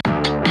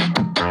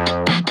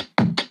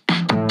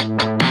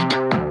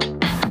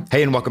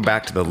Hey, and welcome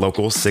back to the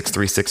Local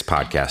 636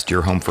 podcast,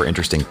 your home for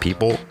interesting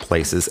people,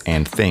 places,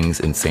 and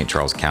things in St.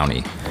 Charles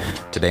County.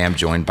 Today I'm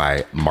joined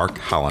by Mark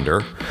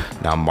Hollander.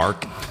 Now,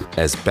 Mark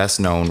is best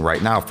known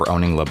right now for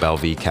owning La Belle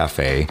Vie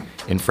Cafe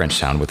in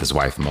Frenchtown with his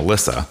wife,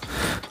 Melissa.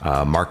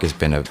 Mark has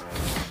been a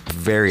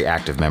very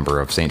active member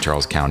of St.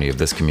 Charles County, of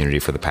this community,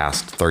 for the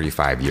past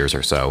 35 years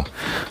or so.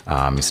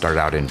 He started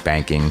out in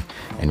banking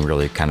and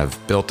really kind of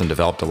built and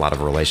developed a lot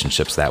of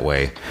relationships that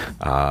way.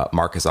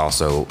 Mark is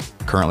also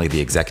currently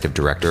the executive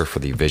director for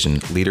the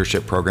Vision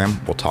Leadership Program.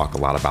 We'll talk a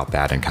lot about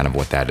that and kind of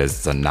what that is.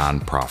 It's a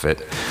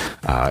nonprofit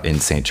in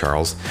St.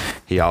 Charles.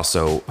 He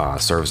also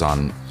serves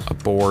on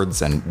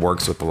boards and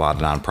works with a lot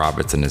of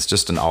nonprofits and is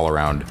just an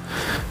all-around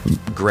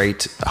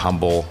great,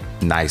 humble,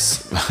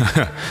 nice,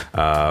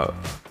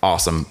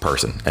 awesome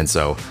person. And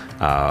so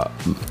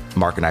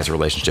Mark and I's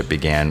relationship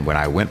began when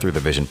I went through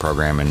the Vision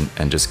program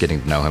and just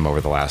getting to know him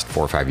over the last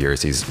 4 or 5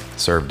 years. He's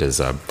served as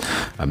a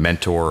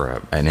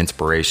mentor, an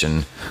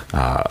inspiration,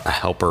 a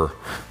helper,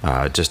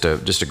 just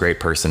a great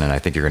person. And I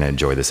think you're going to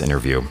enjoy this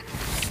interview.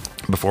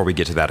 Before we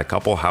get to that, a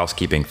couple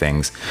housekeeping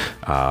things.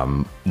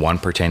 One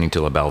pertaining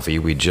to La Belle Vie.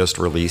 We just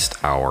released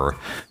our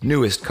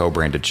newest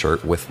co-branded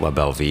shirt with La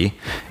Belle Vie.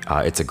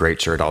 It's a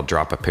great shirt. I'll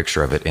drop a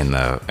picture of it in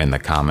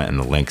the comment and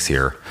the links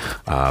here.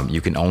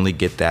 You can only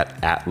get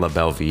that at La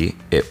Belle Vie.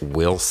 It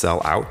will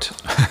sell out.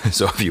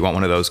 So if you want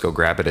one of those, go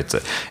grab it.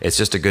 It's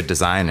just a good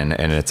design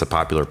and it's a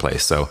popular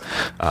place. So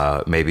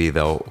maybe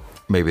they'll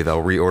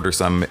reorder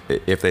some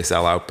if they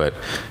sell out, but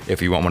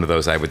if you want one of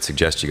those, I would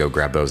suggest you go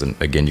grab those.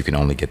 And again, you can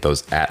only get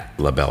those at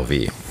La Belle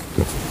Vie.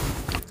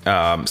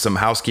 Some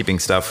housekeeping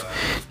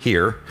stuff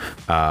here.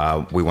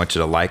 We want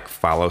you to like,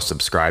 follow,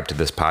 subscribe to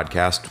this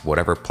podcast,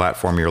 whatever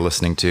platform you're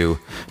listening to.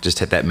 Just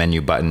hit that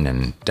menu button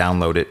and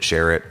download it,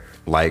 share it,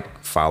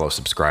 like, follow,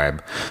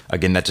 subscribe.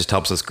 Again, that just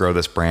helps us grow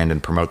this brand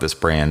and promote this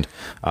brand.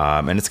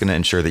 And it's going to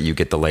ensure that you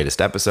get the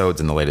latest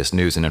episodes and the latest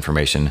news and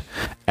information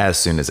as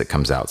soon as it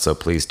comes out. So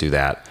please do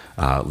that.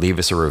 Leave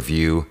us a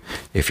review.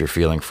 If you're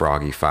feeling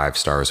froggy, 5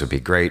 stars would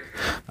be great.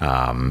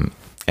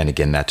 And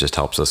again, that just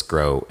helps us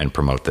grow and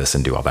promote this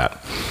and do all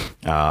that.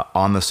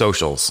 On the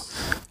socials,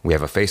 we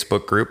have a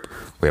Facebook group,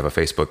 we have a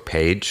Facebook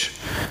page,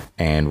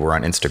 and we're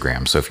on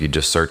Instagram. So if you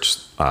just search,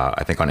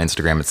 I think on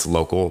Instagram, it's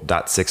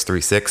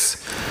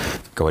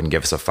local.636. Go ahead and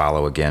give us a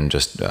follow. Again,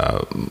 just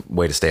a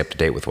way to stay up to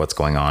date with what's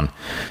going on.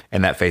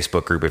 And that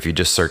Facebook group, if you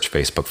just search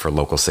Facebook for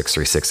Local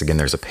 636, again,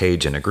 there's a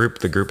page and a group.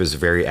 The group is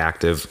very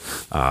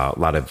active, a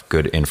lot of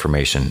good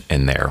information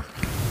in there.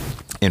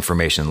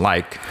 Information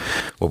like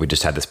what we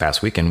just had this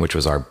past weekend, which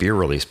was our beer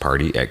release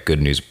party at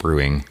Good News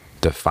Brewing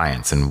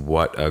Defiance. And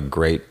what a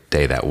great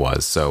day that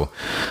was. So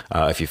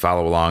if you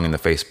follow along in the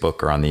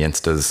Facebook or on the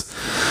Instas,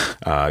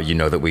 you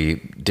know that we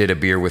did a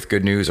beer with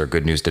Good News, or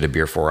Good News did a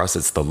beer for us.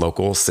 It's the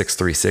Local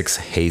 636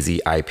 Hazy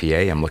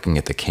IPA. I'm looking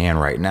at the can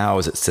right now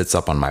as it sits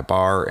up on my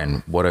bar,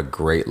 and what a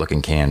great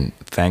looking can.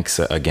 Thanks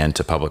again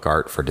to Public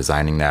Art for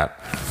designing that.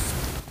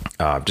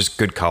 Just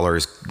good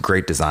colors,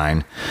 great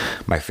design.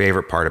 My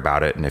favorite part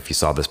about it, and if you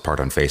saw this part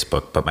on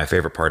Facebook, but my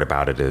favorite part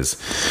about it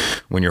is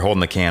when you're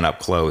holding the can up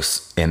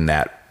close, in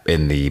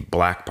the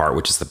black part,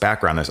 which is the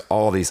background, there's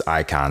all these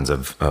icons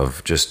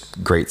of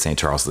just great St.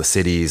 Charles, the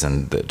cities,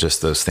 and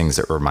just those things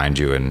that remind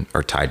you and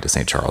are tied to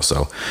St. Charles.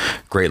 So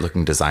great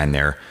looking design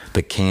there.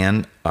 The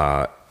cans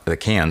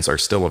are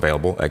still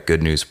available at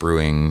Good News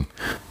Brewing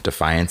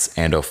Defiance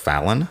and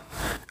O'Fallon,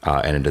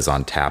 and it is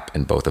on tap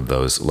in both of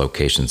those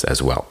locations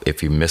as well.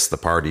 If you missed the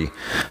party,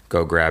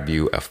 go grab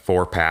you a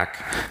 4-pack.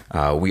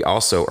 We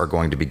also are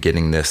going to be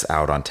getting this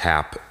out on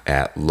tap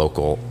at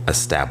local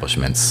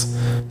establishments.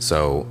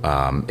 So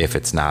if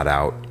it's not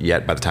out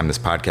yet, by the time this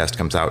podcast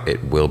comes out,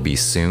 it will be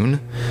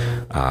soon.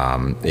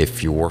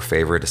 If your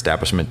favorite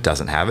establishment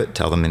doesn't have it,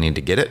 tell them they need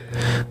to get it.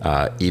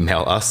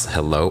 Email us,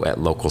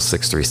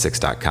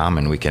 hello@local636.com,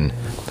 and we can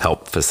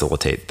help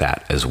facilitate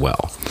that as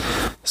well.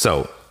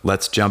 So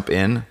let's jump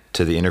in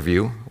to the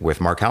interview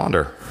with Mark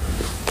Hollander.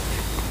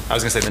 I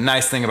was going to say, the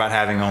nice thing about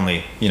having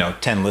only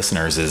 10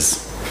 listeners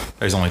is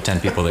there's only 10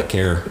 people that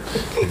care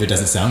if it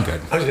doesn't sound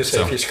good. I was going to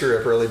say, if you screw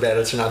up really bad,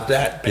 it's not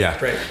that bad. Yeah.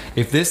 Right?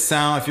 If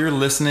you're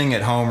listening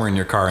at home or in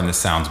your car and this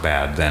sounds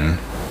bad, then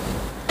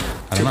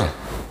I don't know.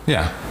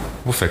 Yeah,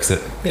 we'll fix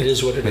it. It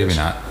is what it is. Maybe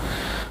not.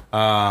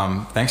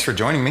 Thanks for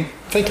joining me.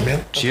 Thank you,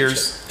 man.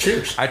 Cheers.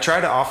 Cheers. I try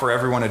to offer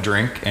everyone a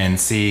drink and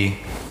see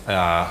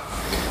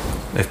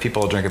if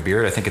people drink a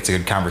beer. I think it's a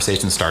good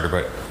conversation starter,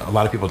 but a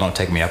lot of people don't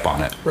take me up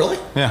on it. Really?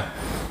 Yeah.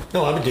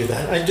 No, I would do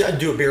that. I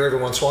do a beer every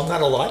once in a while.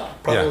 Not a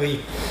lot.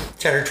 Probably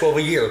 10 or 12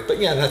 a year. But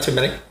yeah, not too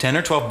many. 10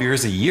 or 12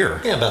 beers a year?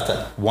 Yeah, about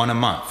that. One a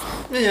month?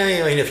 Yeah,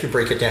 I mean, if you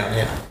break it down,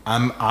 yeah.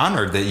 I'm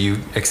honored that you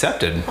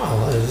accepted.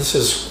 Oh, this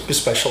is a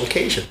special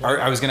occasion.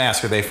 I was going to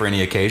ask, are they for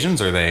any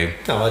occasions, or are they...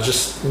 No, when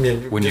just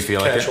you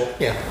feel casual. Like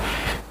it? Yeah.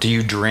 Do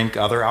you drink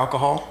other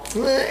alcohol?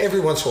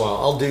 Every once in a while.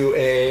 I'll do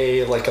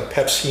a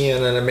Pepsi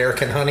and an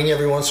American Honey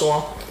every once in a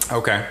while.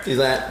 Okay. Do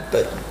that,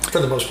 but for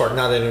the most part,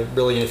 not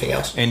really anything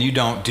else. And you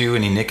don't do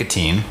any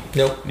nicotine?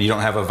 Nope. You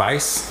don't have a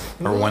vice?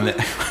 or one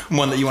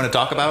that you want to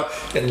talk about?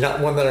 And not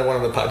one that I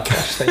want on the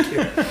podcast. Thank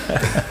you.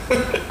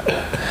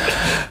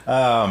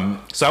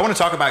 So I want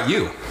to talk about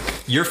you.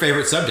 Your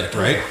favorite subject,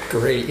 right?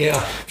 Great,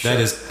 yeah. That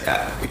is,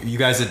 you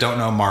guys that don't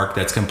know Mark,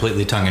 that's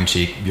completely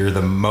tongue-in-cheek. You're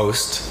the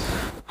most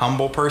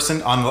humble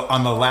person.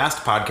 On the last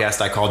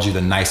podcast, I called you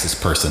the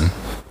nicest person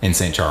in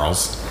St.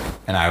 Charles,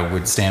 and I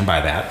would stand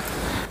by that.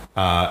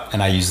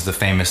 And I used the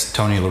famous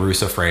Tony La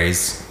Russa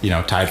phrase,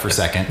 tied for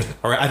second.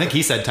 Or I think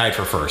he said tied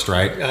for first,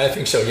 right? I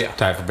think so, yeah.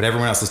 But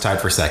everyone else is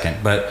tied for second.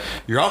 But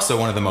you're also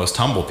one of the most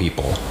humble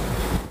people.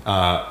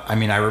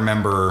 I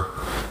remember,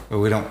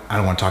 I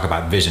don't want to talk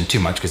about vision too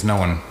much because no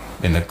one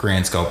in the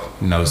grand scope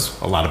knows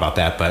a lot about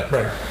that. But,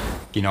 right.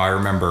 I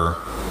remember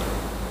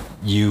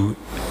you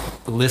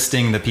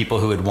listing the people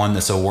who had won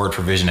this award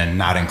for vision and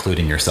not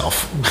including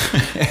yourself.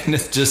 And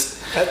it's just...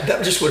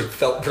 That just would have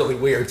felt really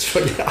weird. So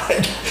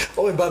yeah.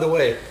 Oh, and by the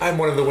way, I'm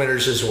one of the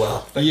winners as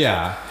well.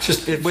 Yeah.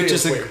 Weird.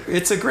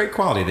 It's a great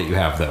quality that you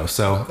have, though.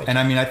 So, and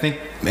I think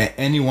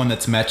anyone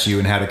that's met you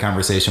and had a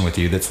conversation with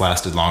you that's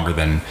lasted longer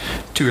than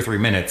 2 or 3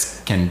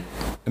 minutes can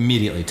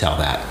immediately tell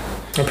that.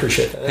 I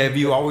appreciate that. Have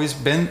you always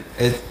been?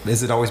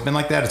 Has it always been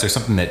like that? Is there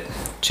something that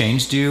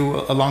changed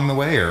you along the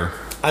way, or?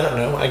 I don't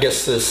know. I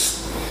guess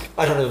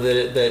I don't know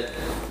that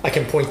I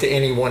can point to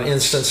any one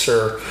instance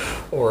or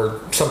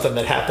something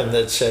that happened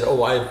that said,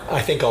 "Oh,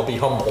 I think I'll be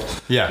humble."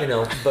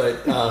 Yeah.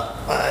 But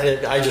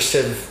I just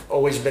have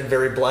always been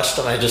very blessed,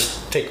 and I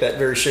just take that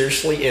very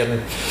seriously,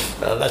 and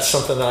that's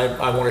something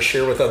that I want to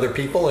share with other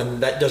people,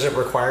 and that doesn't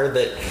require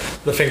that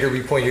the finger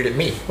be pointed at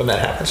me when that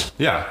happens.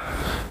 Yeah.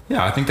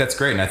 Yeah, I think that's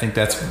great, and I think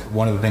that's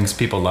one of the things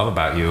people love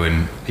about you.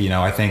 And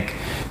I think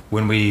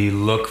when we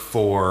look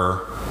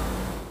for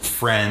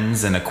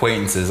friends and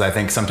acquaintances, I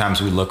think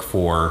sometimes we look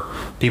for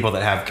people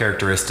that have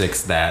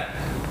characteristics that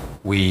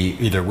we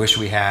either wish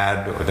we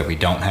had or that we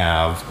don't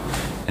have.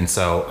 And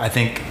so I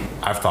think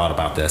I've thought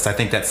about this. I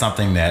think that's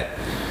something that,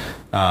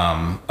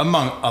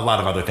 among a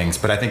lot of other things,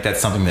 but I think that's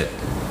something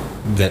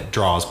that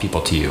draws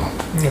people to you.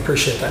 I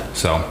appreciate that.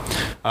 So,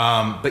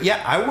 but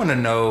yeah, I want to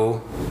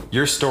know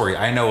your story.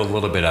 I know a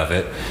little bit of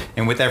it,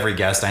 and with every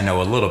guest, I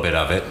know a little bit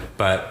of it,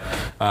 but,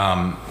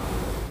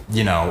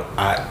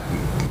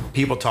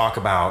 people talk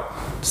about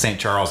St.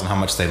 Charles and how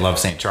much they love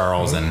St.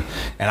 Charles, and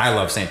I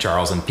love St.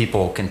 Charles, and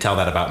people can tell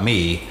that about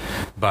me,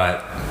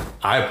 but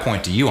I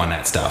point to you on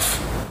that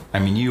stuff.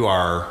 You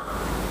are,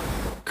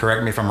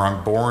 correct me if I'm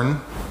wrong,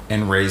 born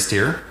and raised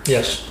here.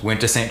 Yes.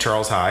 Went to St.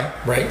 Charles High.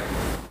 Right.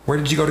 Where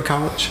did you go to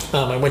college?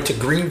 I went to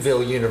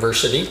Greenville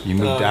University. You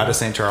moved out of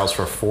St. Charles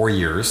for 4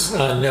 years.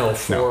 No,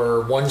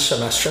 for 1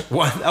 semester.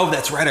 Oh,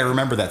 that's right. I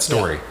remember that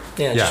story.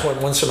 Yeah, just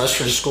went 1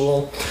 semester to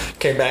school,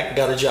 came back,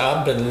 got a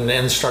job,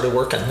 and started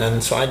working.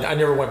 And so I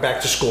never went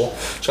back to school.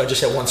 So I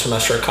just had 1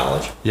 semester at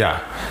college.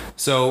 Yeah.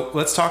 So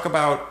let's talk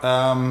about,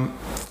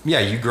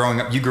 you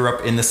grew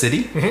up in the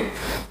city.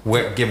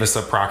 Mm-hmm. Give us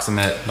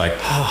approximate, you don't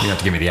have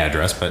to give me the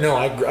address, but. No,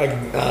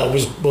 I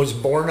was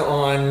born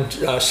on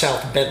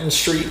South Benton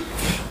Street.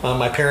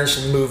 My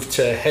parents moved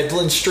to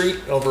Headland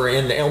Street over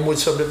in the Elmwood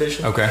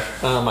subdivision. Okay.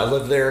 I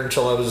lived there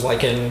until I was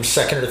in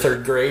 2nd or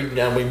 3rd grade.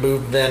 And we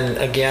moved then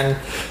again.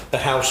 The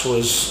house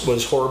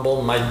was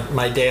horrible.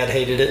 My dad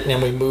hated it, and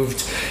then we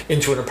moved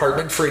into an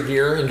apartment for a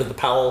year into the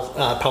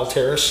Powell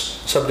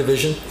Terrace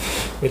subdivision.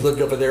 We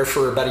lived over there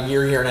for about a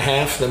year and a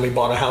half. Then we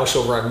bought a house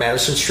over on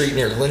Madison Street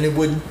near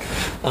Lindenwood.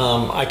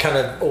 I kind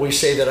of always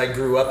say that I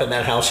grew up in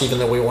that house, even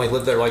though we only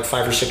lived there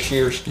 5 or 6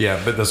 years.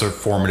 Yeah, but those are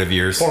formative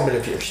years.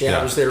 Formative years, yeah.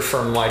 I was there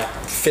from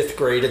 5th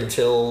grade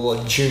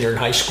until junior in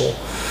high school.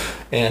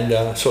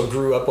 And so I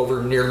grew up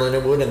over near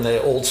Lindenwood in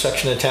the old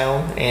section of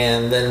town.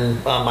 And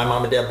then my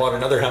mom and dad bought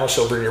another house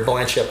over near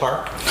Blanchette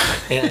Park.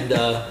 And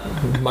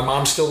my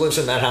mom still lives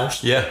in that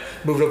house. Yeah.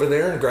 Moved over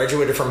there and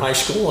graduated from high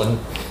school. And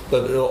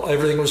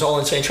everything was all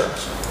in St.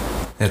 Charles.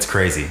 That's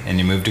crazy. And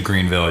you moved to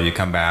Greenville, you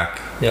come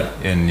back. Yeah.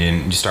 And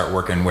you start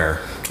working where?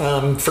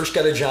 First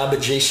got a job at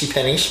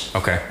JCPenney's.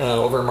 Okay.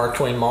 Over in Mark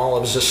Twain Mall. I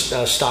was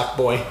a stock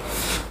boy.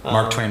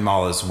 Mark Twain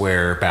Mall is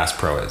where Bass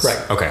Pro is.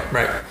 Right. Okay.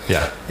 Right.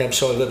 Yeah. Yep.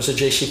 So there was a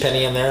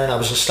JCPenney in there, and I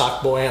was a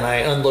stock boy, and I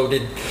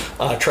unloaded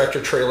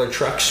tractor trailer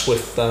trucks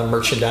with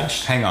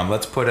merchandise. Hang on.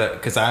 Let's put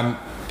because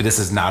this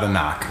is not a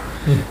knock.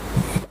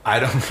 I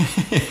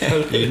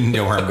don't, you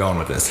know where I'm going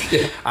with this.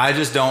 Yeah. I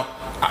just don't,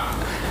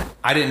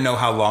 I didn't know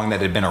how long that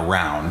had been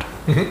around.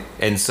 Mm-hmm.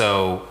 And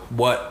so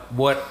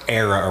what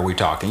era are we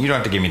talking? You don't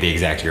have to give me the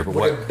exact year, but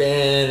would have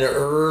been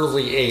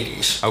early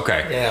 80s.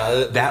 Okay.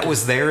 Yeah. That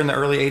was there in the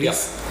early 80s?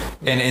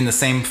 Yep. And in the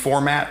same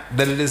format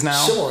that it is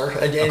now? Similar.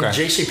 And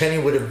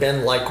JCPenney would have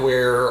been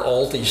where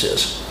Aldi's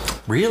is.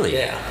 Really?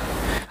 Yeah.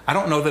 I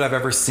don't know that I've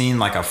ever seen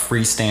a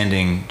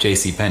freestanding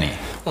JCPenney.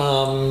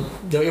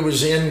 It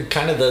was in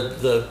kind of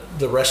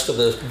the rest of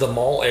the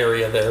mall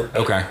area there.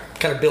 Okay.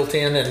 Kind of built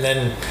in and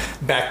then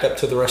backed up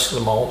to the rest of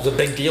the mall. It was a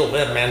big deal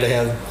then, man, to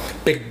have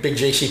big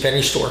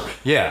JCPenney store.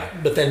 Yeah.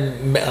 But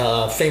then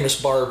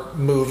Famous Bar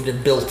moved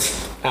and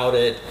built out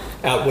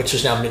which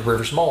is now Mid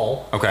Rivers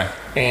Mall. Okay.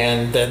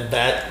 And then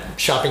that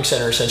shopping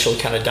center essentially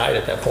kind of died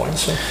at that point.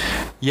 So.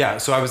 Yeah,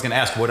 so I was going to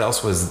ask, what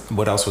else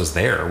was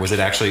there? Was it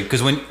actually,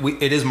 because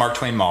it is Mark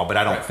Twain Mall, but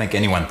I don't think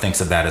anyone thinks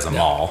of that as a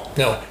mall.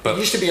 No, but it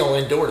used to be all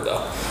indoor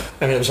though.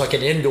 I mean, it was like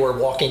an indoor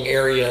walking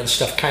area and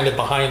stuff, kind of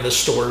behind the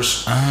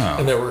stores. Oh.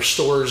 And there were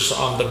stores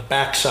on the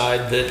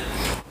backside that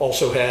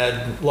also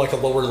had like a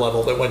lower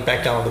level that went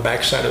back down on the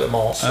backside of the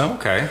mall. So,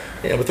 okay.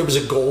 Yeah, but there was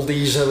a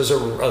Goldie's. There was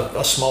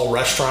a small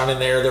restaurant in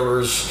there. There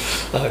was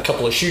a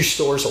couple of shoe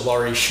stores, a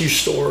Laurie shoe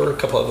store, a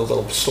couple of other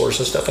little stores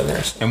and stuff in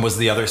there. And was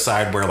the other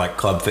side where like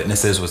Club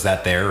Fitness is, was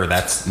that there, or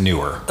that's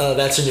newer?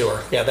 That's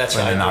newer. Yeah, that's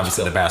and then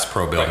obviously the Bass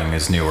Pro building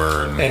is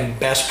newer. And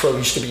Bass Pro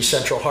used to be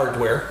Central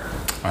Hardware.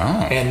 Oh.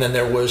 And then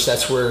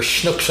that's where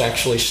Schnucks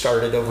actually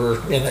started over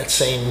in that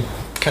same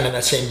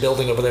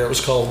building over there. It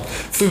was called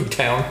Food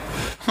Town.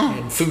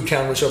 And Food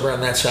Town was over on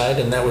that side,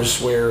 and that was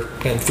where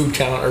Food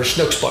Town, or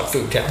Schnucks bought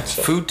Food Town.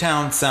 So. Food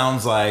Town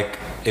sounds like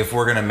if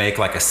we're going to make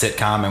like a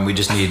sitcom and we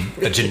just need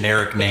a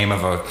generic name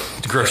of a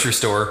grocery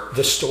store.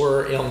 The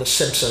store on The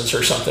Simpsons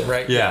or something,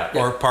 right? Yeah.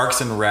 Or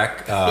Parks and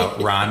Rec,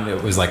 Ron,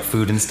 it was like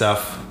food and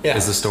stuff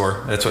is the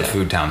store. That's what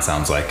Food Town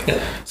sounds like.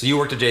 Yeah. So you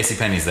worked at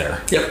JCPenney's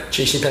there? Yep,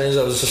 JCPenney's.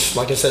 I was just,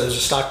 like I said, I was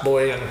a stock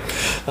boy and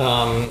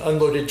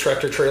unloaded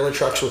tractor trailer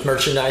trucks with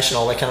merchandise and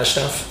all that kind of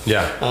stuff.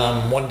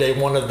 Yeah. One day,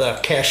 one of the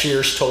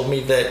cashiers told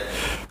me that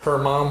her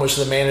mom was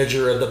the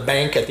manager of the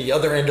bank at the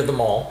other end of the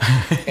mall,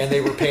 and they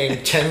were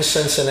paying 10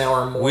 cents an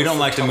hour more. We don't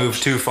like to move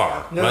too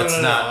far. No.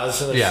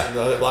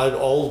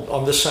 All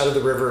on this side of the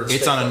river.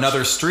 It's on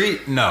another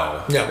street?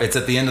 No. It's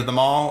at the end of the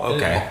mall?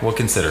 Okay, we'll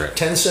consider it.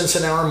 10 cents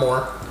an hour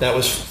more. That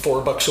was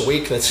 $4 a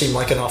week. That seemed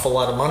like an awful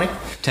lot of money.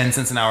 10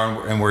 cents an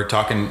hour, and we're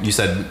talking, you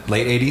said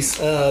late 80s?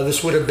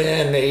 This would have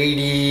been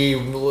 80,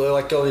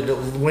 like the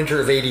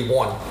winter of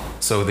 81.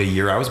 So the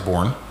year I was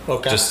born.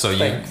 Okay. Just so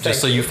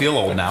you feel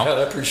old now.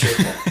 I appreciate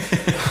that.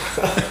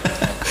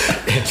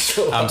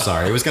 I'm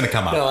sorry, it was going to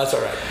come up. No, that's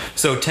all right.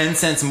 So 10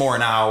 cents more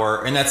an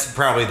hour, and that's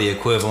probably the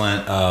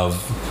equivalent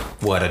of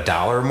what,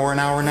 $1 more an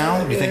hour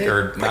now? You think,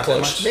 or not that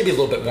much? Maybe a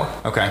little bit more.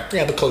 Okay.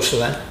 Yeah, but close to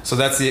that. So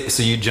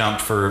so you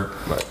jumped for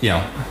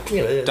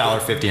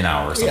 $1.50 an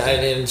hour or something.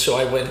 Yeah, and so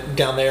I went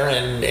down there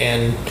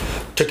and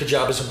took a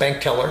job as a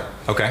bank teller.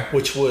 Okay.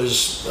 Which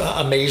was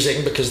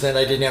amazing because then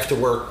I didn't have to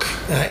work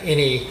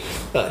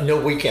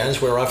no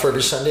weekends. We were off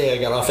every Sunday.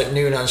 I got off at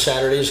noon on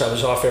Saturdays. I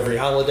was off every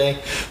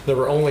holiday. There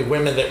were only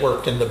women that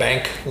worked in the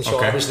bank, and so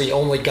I was the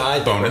only guy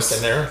that worked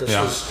in there.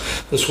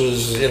 This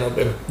was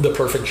the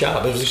perfect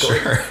job. It was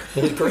great. Sure.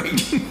 It was great.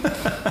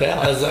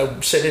 I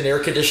sit in air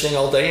conditioning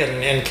all day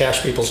and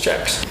cash people's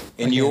checks.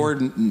 And you're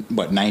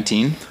what,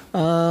 19?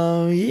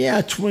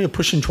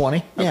 Pushing 20.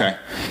 Okay. Yeah.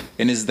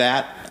 And is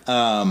that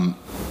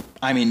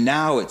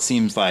now it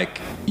seems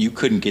like you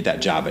couldn't get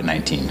that job at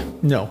 19.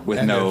 No.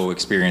 With no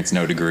experience,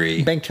 no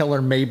degree. Bank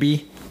teller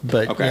maybe,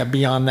 but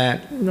beyond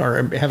that,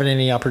 or having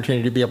any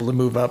opportunity to be able to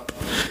move up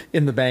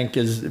in the bank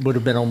would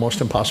have been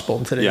almost impossible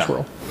in today's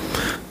world.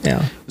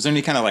 Yeah. Was there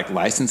any kind of like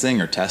licensing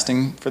or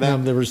testing for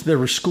that? There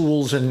were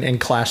schools and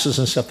classes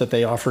and stuff that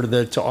they offered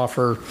to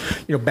offer,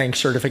 bank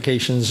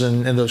certifications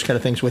and those kind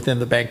of things within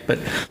the bank, but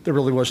there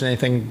really wasn't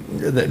anything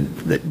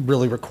that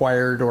really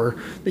required or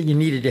that you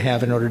needed to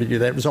have in order to do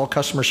that. It was all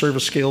customer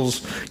service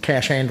skills,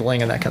 cash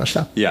handling, and that kind of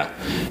stuff. Yeah.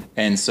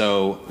 And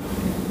so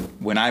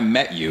when I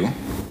met you,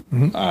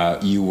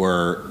 you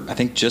were, I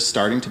think, just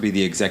starting to be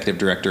the executive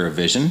director of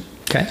Vision.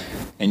 Okay.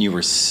 And you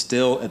were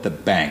still at the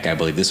bank, I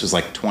believe. This was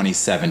like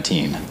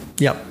 2017.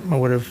 Yep, I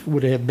would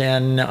have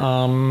been.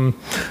 I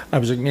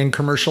was in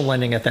commercial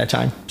lending at that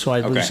time, so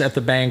I was at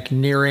the bank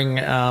nearing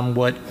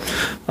what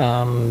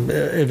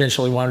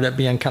eventually wound up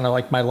being kind of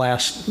like my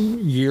last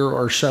year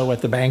or so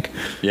at the bank.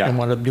 Yeah, and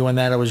wound up doing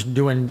that. I was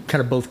doing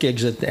kind of both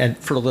gigs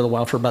for a little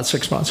while, for about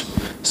 6 months.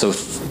 So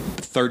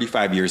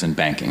 35 years in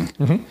banking.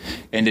 Mm-hmm.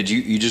 And did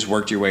you just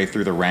worked your way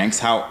through the ranks?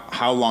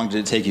 How long did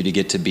it take you to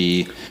get to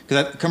be?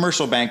 Because a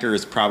commercial banker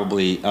is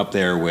probably up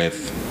there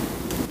with,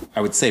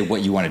 I would say,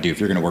 what you want to do if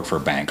you're going to work for a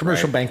bank.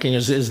 Commercial banking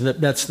is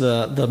that's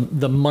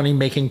the money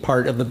making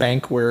part of the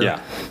bank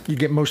where you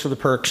get most of the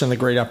perks and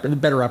the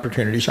better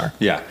opportunities are.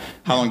 Yeah.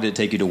 How long did it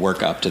take you to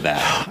work up to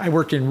that? I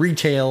worked in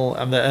retail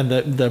on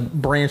the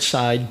branch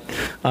side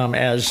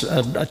as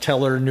a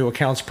teller, new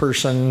accounts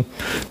person,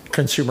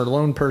 consumer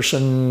loan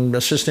person,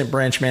 assistant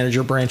branch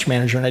manager,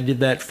 and I did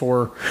that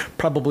for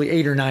probably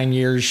 8 or 9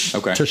 years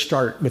to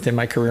start within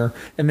my career,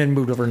 and then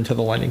moved over into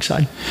the lending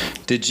side.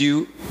 Did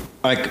you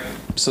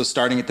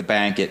starting at the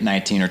bank at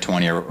 19 or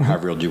 20 or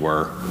however old you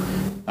were,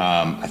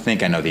 I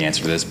think I know the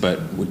answer to this,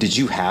 but did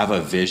you have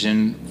a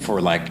vision for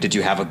did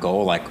you have a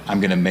goal I'm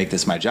going to make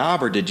this my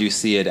job, or did you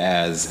see it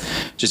as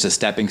just a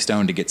stepping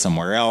stone to get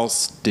somewhere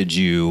else? Did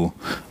you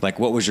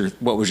what was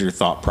your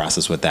thought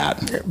process with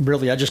that?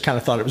 Really, I just kind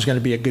of thought it was going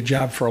to be a good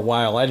job for a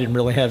while. I didn't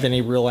really have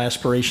any real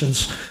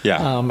aspirations.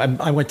 Yeah.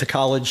 I went to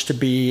college to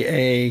be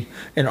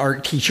an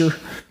art teacher.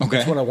 Okay.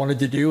 That's what I wanted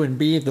to do and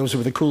be. Those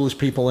were the coolest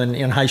people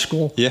in high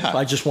school. Yeah.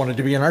 I just wanted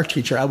to be an art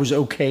teacher. I was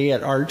okay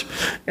at art,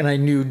 and I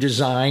knew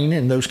design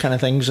and those kind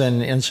of things.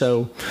 And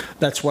so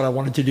that's what I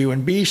wanted to do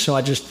and be. So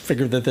I just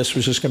figured that this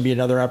was just going to be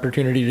another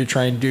opportunity to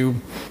try and do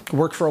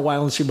work for a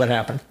while and see what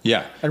happened. Yeah.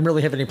 I didn't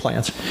really have any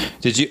plans.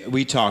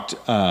 We talked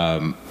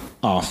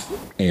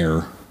off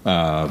air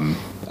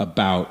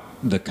about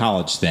the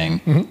college thing.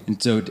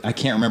 And so I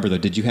can't remember though,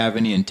 did you have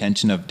any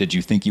intention of, did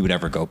you think you would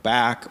ever go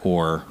back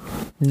or?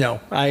 No,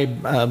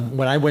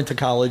 when I went to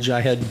college, I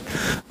had,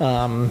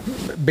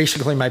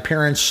 basically my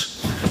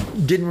parents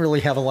didn't really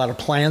have a lot of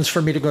plans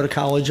for me to go to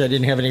college. I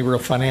didn't have any real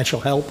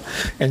financial help.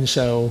 And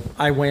so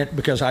I went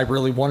because I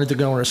really wanted to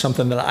go into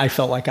something that I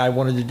felt like I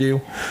wanted to do.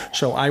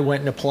 So I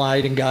went and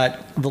applied and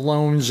got the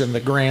loans and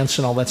the grants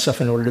and all that stuff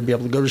in order to be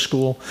able to go to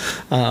school.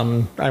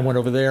 I went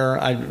over there.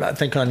 I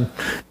think on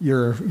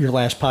your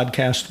last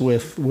podcast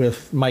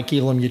with Mike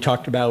Elam, you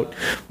talked about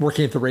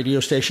working at the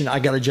radio station. I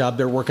got a job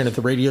there working at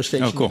the radio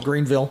station in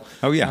Greenville.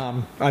 Oh,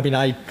 yeah.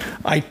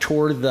 I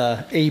tore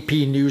the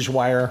AP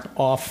Newswire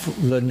off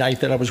the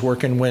night that I was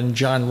working when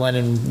John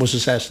Lennon was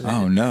assassinated.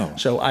 Oh, no.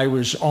 So I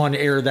was on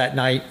air that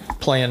night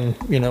playing,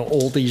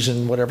 oldies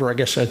and whatever. I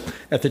guess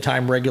at the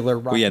time, regular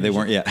rock. Well, yeah, they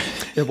weren't yet.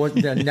 It was,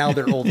 now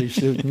they're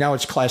oldies. Now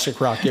it's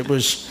classic rock. It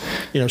was,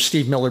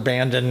 Steve Miller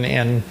Band and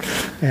REO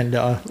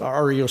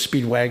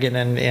Speedwagon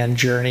and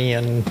Journey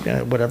and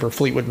whatever,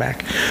 Fleetwood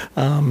Mac.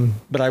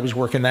 But I was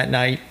working that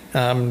night.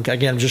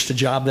 Again, just a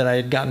job that I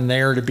had gotten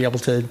there to be able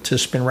to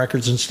spin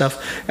records and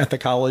stuff at the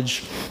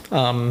college.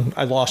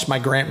 I lost my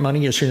grant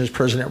money as soon as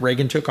President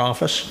Reagan took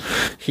office.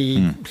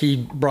 He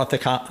brought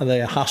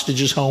the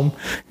hostages home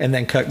and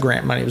then cut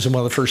grant money. It was one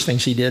of the first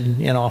things he did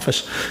in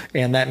office.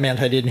 And that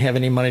meant I didn't have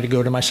any money to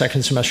go to my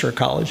second semester of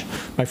college,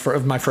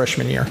 my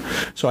freshman year.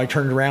 So I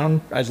turned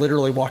around. I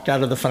literally walked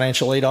out of the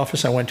financial aid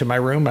office. I went to my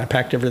room. I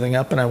packed everything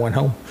up and I went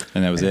home.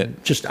 And that was it?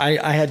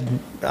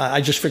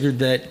 I just figured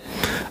that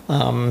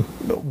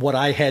what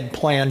I had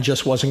planned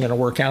just wasn't going to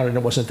work out and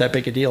it wasn't that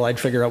big a deal. I'd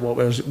figure out what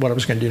I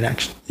was going to do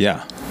next.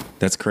 Yeah,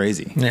 that's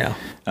crazy. Yeah.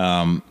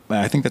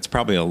 I think that's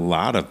probably a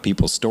lot of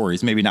people's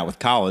stories, maybe not with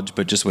college,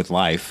 but just with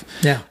life.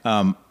 Yeah.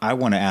 I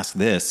want to ask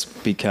this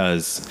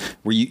because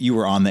you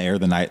were on the air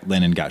the night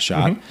Lennon got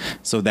shot. Mm-hmm.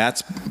 So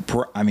that's,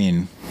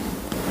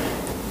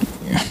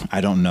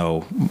 I don't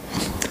know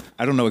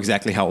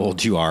exactly how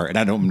old you are, and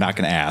I'm not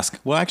going to ask.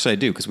 Well, actually, I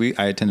do because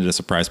I attended a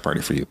surprise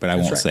party for you, but I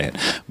won't say it.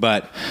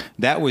 But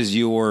that was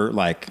your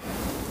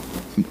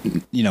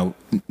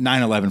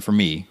 9/11 for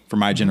me, for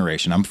my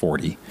generation. I'm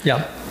 40.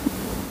 Yeah.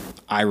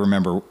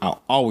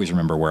 I'll always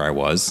remember where I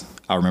was.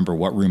 I remember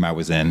what room I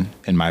was in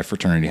my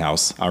fraternity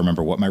house. I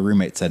remember what my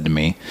roommate said to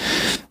me.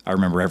 I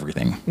remember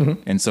everything.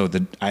 Mm-hmm. And so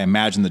I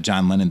imagine the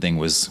John Lennon thing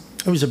was...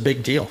 It was a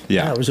big deal.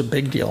 Yeah, it was a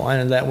big deal.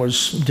 And that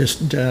was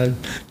just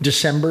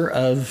December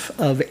of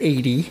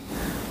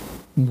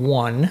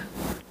 81.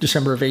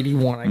 December of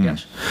 81, I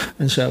guess.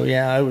 And so,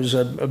 yeah, it was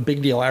a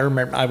big deal. I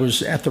remember I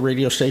was at the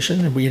radio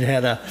station and we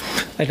had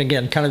and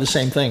again, kind of the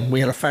same thing. We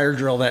had a fire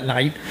drill that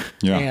night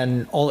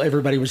and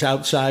everybody was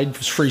outside. It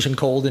was freezing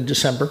cold in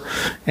December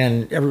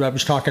and everybody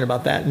was talking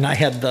about that. And I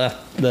had the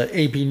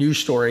AP News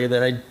story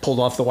that I pulled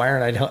off the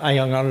wire and I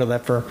hung on to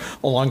that for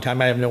a long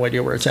time. I have no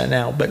idea where it's at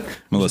now, but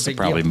Melissa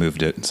probably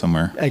moved it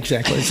somewhere.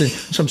 Exactly. It's in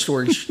some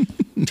storage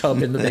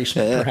tub in the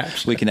basement,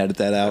 perhaps. We can edit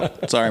that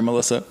out. Sorry,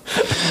 Melissa.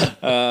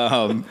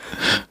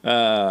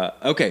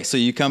 Okay, so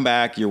you come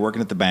back, you're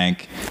working at the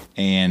bank,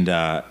 and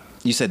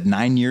you said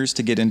 9 years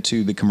to get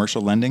into the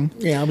commercial lending?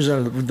 Yeah, I was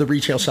on the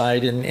retail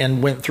side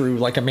and went through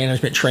like a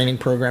management training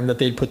program that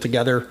they'd put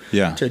together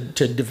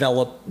to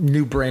develop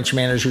new branch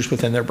managers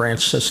within their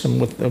branch system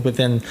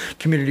within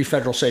Community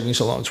Federal Savings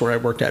and Loans, where I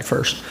worked at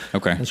first.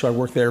 Okay. And so I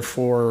worked there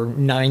for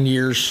 9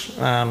 years.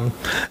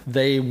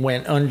 They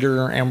went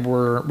under and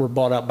were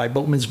bought out by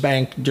Boatman's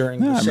Bank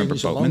during the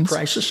savings and loan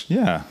crisis.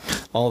 Yeah.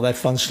 All that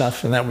fun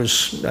stuff. And that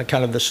was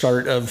kind of the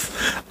start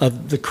of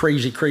the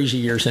crazy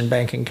years in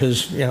banking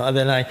because,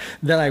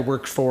 then I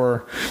worked for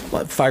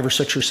 5 or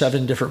 6 or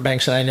 7 different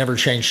banks, and I never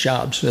changed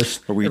jobs.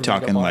 Are we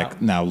talking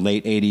like now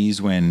late 80s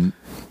when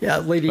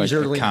late 80s,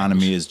 early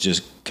economy 90s. Is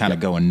just kind of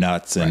going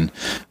nuts and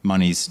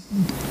money's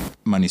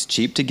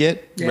cheap to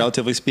get,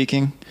 relatively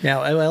speaking?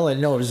 Yeah, well,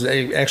 no, it was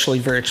actually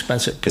very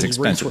expensive because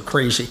rates were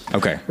crazy.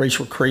 Okay. Rates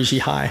were crazy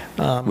high.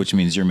 Which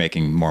means you're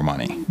making more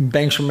money.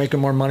 Banks were making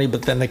more money,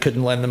 but then they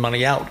couldn't lend the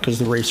money out because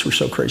the rates were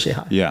so crazy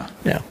high. Yeah.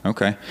 Yeah.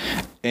 Okay.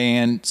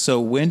 And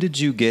so when did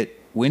you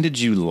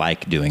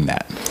like doing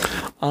that?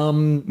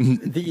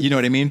 You know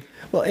what I mean?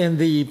 Well,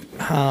 and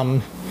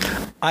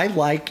I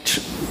liked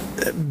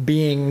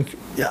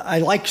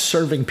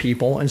serving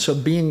people. And so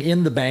being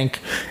in the bank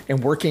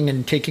and working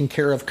and taking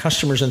care of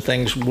customers and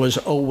things was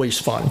always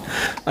fun.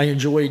 I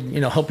enjoyed,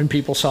 helping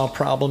people solve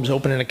problems,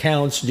 opening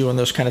accounts, doing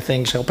those kind of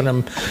things, helping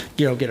them,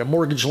 get a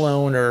mortgage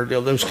loan or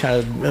those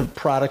kind of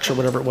products or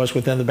whatever it was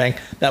within the bank.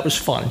 That was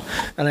fun.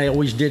 And I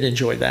always did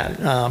enjoy that.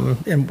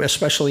 And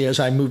especially as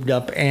I moved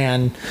up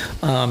and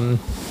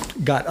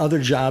got other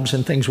jobs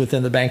and things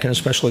within the bank, and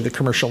especially the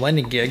commercial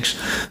lending gigs.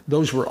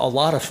 Those were a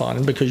lot of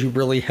fun because you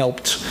really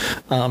helped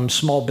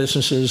small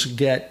businesses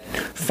get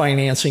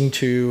financing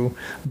to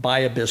buy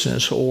a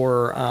business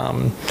or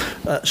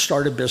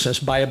start a business,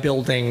 buy a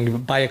building,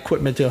 buy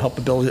equipment to help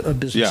a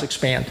business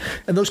expand.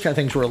 And those kind of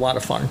things were a lot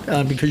of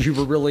fun because you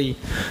were really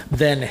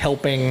then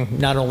helping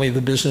not only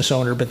the business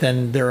owner, but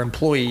then their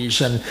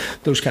employees and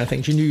those kind of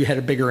things. You knew you had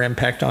a bigger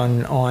impact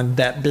on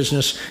that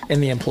business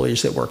and the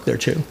employees that work there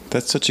too.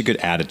 That's such a good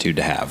attitude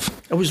to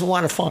have. It was a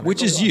lot of fun.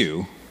 Which is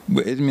you.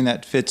 I mean,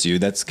 that fits you.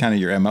 That's kind of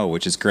your MO,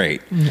 which is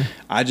great. Mm-hmm.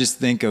 I just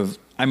think of,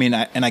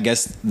 I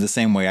guess the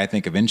same way I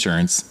think of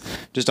insurance,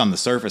 just on the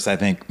surface, I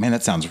think, man,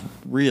 that sounds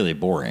really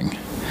boring.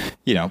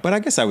 But I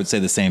guess I would say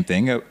the same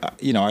thing.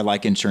 I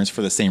like insurance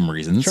for the same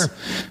reasons. Sure.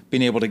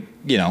 Being able to,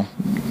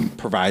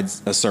 provide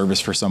a service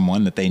for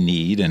someone that they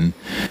need and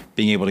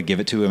being able to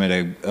give it to them at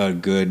a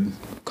good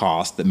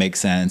cost that makes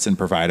sense and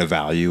provide a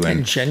value.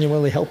 And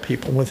genuinely help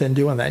people within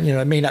doing that.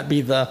 It may not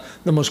be the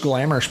most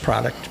glamorous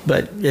product,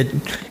 but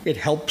it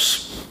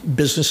helps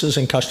businesses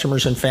and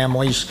customers and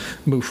families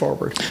move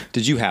forward.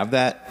 Did you have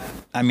that?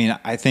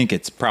 I think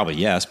it's probably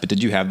yes, but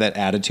did you have that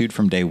attitude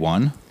from day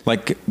one?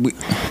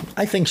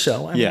 I think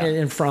so.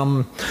 And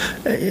from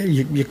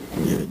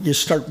you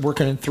start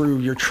working through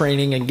your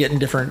training and getting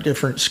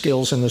different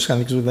skills and those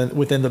kind of things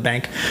within the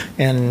bank,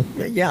 and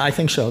I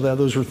think so.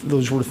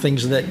 Those were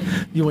things that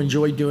you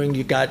enjoyed doing.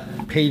 You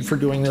got paid for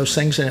doing those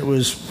things, and it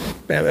was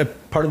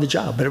part of the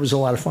job. But it was a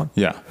lot of fun.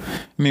 Yeah,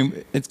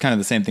 it's kind of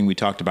the same thing we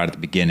talked about at the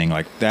beginning.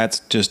 That's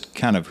just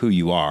kind of who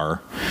you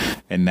are,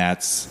 and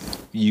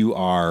you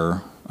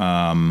are.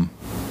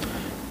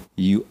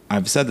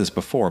 I've said this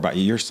before about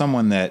you. You're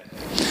someone that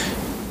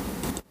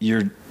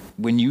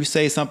when you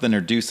say something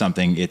or do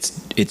something,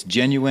 it's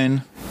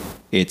genuine,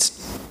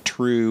 it's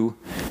true,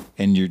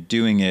 and you're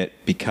doing it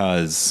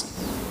because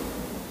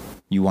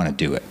you want to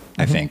do it.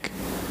 Mm-hmm. I think.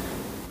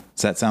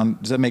 Does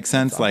that make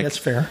sense? That's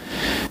fair.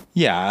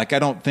 Yeah.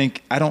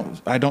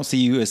 I don't see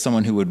you as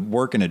someone who would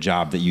work in a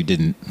job that you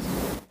didn't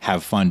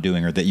have fun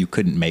doing or that you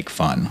couldn't make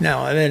fun.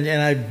 No,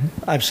 and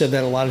I've said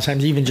that a lot of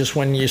times, even just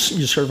when you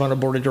serve on a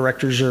board of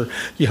directors or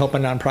you help a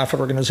nonprofit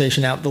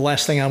organization out, the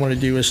last thing I want to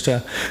do is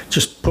to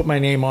just put my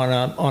name on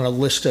a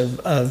list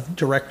of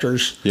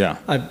directors. Yeah.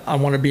 I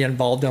want to be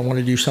involved. I want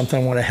to do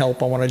something. I want to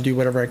help. I want to do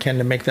whatever I can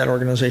to make that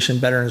organization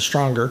better and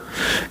stronger.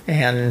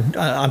 And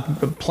I'm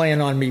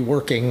planning on me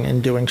working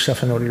and doing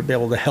stuff in order to be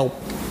able to help,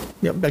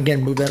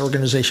 again, move that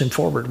organization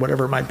forward,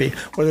 whatever it might be,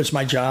 whether it's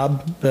my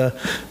job,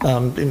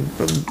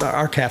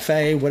 our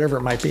cafe, whatever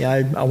it might be.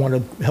 I want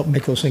to help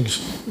make those things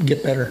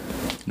get better.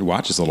 Your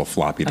watch is a little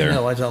floppy there. I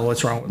don't know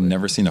what's wrong with it.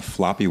 Never seen a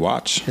floppy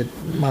watch.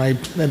 My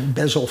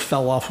bezel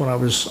fell off when I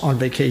was on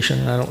vacation,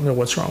 and I don't know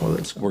what's wrong with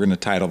it. So. We're going to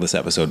title this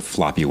episode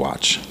Floppy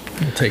Watch.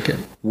 I'll take it.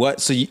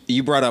 So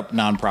you brought up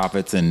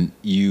nonprofits, and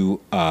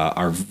you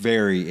are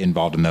very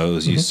involved in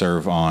those. Mm-hmm. You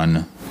serve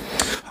on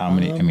how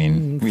many?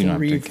 We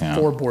don't have to count.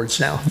 4 boards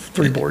now.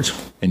 3 boards.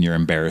 And you're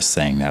embarrassed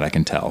saying that, I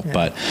can tell. Yeah.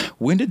 But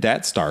when did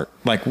that start?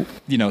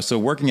 So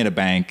working at a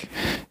bank,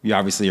 you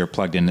obviously are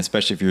plugged in,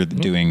 especially if you're mm-hmm.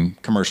 doing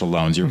commercial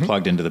loans, you're mm-hmm.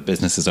 plugged into the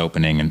businesses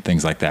opening and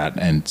things like that.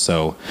 And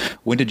so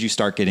when did you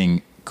start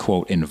getting,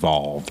 quote,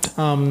 involved,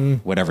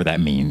 whatever that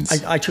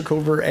means? I took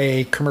over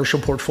a commercial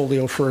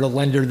portfolio for a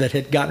lender that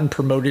had gotten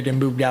promoted and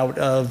moved out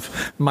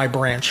of my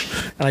branch.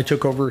 And I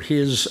took over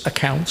his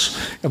accounts.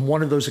 And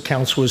one of those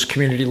accounts was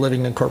Community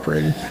Living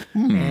Incorporated.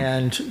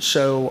 And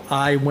so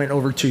I went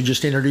over to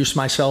just introduce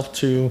myself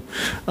to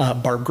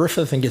Barb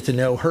Griffith and get to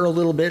know her a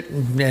little bit.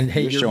 And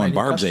hey, you're showing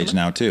Barb's age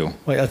now too.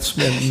 Well, that's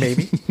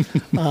maybe.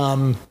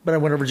 But I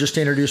went over just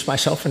to introduce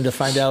myself and to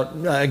find out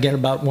again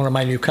about one of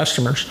my new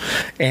customers.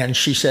 And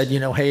she said,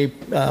 hey,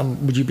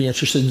 would you be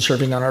interested in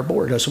serving on our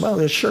board? I said,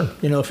 well, sure.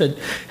 If it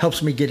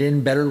helps me get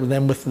in better with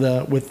them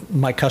with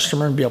my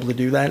customer and be able to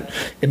do that,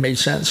 it made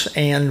sense.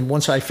 And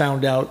once I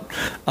found out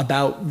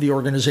about the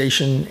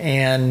organization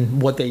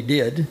and what they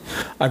did,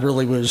 I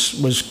really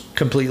was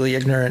completely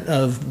ignorant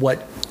of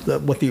what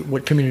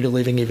Community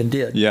Living even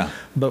did. Yeah.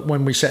 But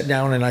when we sat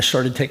down and I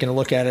started taking a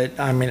look at it,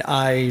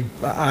 I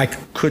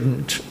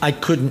could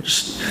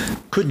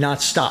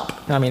not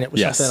stop. It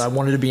was yes. something I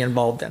wanted to be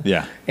involved in.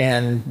 Yeah.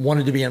 And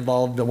wanted to be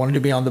involved. I wanted to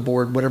be on the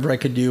board, whatever I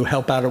could do,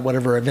 help out at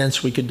whatever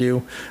events we could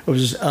do. It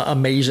was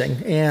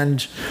amazing.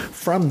 And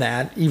from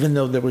that, even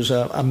though there was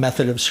a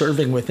method of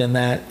serving within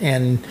that,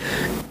 and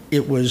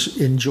it was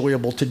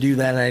enjoyable to do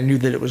that, and I knew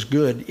that it was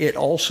good, it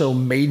also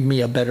made me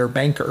a better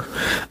banker.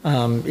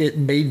 It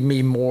made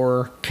me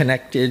more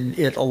connected.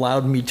 It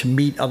allowed me to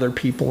meet other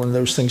people and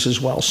those things as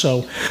well.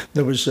 So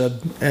there was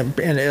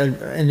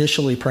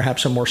initially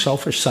perhaps a more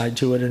selfish side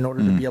to it in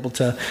order to be able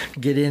to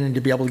get in and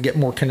to be able to get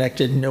more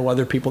connected and know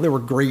other people. There were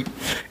great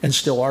and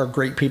still are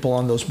great people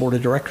on those board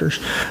of directors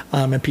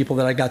and people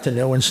that I got to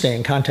know and stay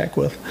in contact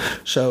with.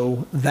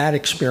 So that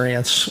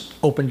experience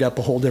opened up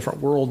a whole different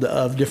world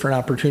of different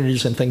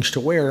opportunities and things to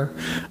where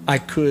I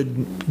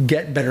could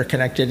get better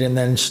connected and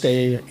then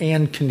stay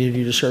and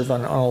continue to serve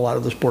on a lot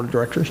of those board of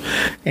directors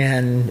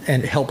and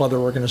help other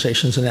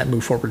organizations in that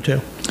move forward too.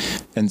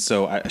 And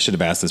so I should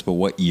have asked this, but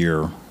what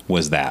year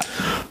was that?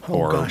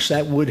 Gosh,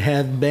 that would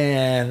have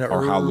been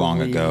how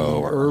long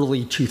ago?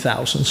 Early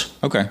 2000s.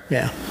 Okay.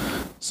 Yeah.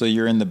 So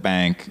you're in the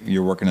bank,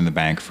 you're working in the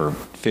bank for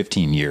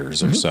 15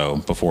 years or so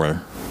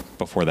before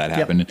that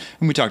happened.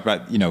 And we talked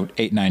about,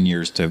 8-9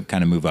 years to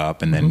kind of move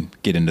up and then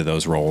get into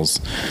those roles.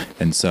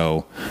 And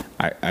so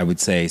I would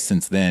say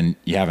since then,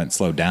 you haven't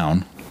slowed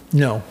down.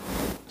 No.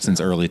 Since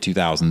early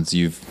 2000s,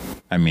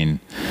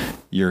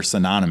 you're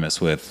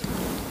synonymous with,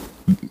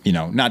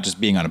 not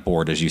just being on a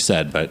board, as you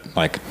said, but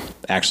like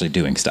actually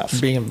doing stuff,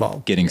 being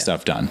involved, getting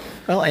stuff done.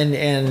 Well,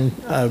 and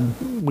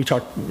we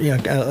talked,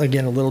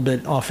 again, a little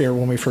bit off air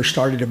when we first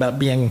started about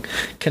being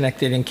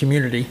connected in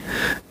community.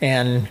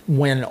 And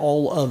when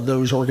all of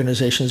those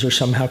organizations are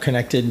somehow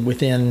connected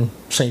within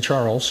St.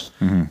 Charles,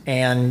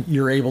 and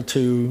you're able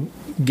to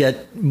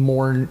get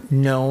more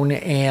known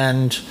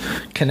and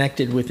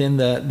connected within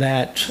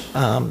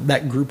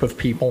that group of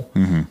people,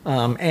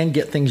 and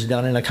get things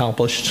done and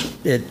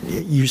accomplished,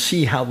 you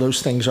see how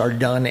those things are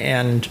done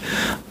and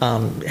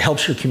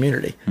helps your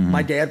community.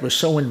 My dad was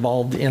so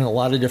involved in a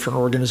lot of different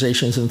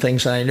organizations and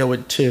things, and I know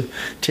it to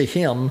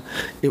him,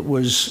 it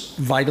was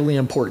vitally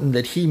important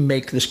that he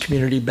make this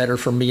community better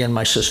for me and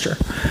my sister.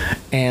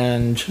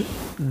 And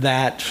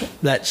that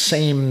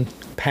same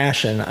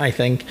passion, I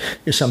think,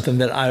 is something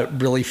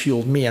that really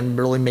fueled me and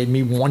really made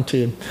me want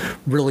to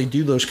really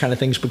do those kind of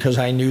things, because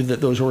I knew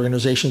that those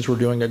organizations were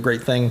doing a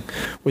great thing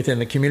within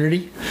the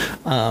community.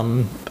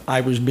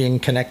 I was being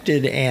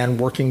connected and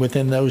working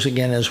within those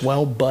again as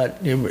well, but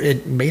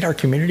it made our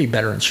community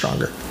better and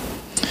stronger.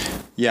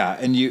 Yeah,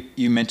 and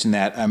you mentioned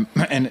that,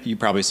 and you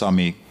probably saw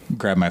me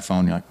grab my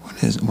phone. You're like,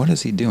 what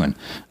is he doing?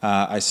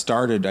 I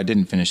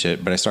didn't finish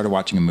it, but I started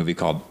watching a movie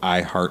called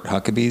I Heart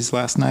Huckabees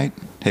last night.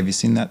 Have you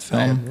seen that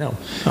film? No.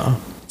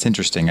 It's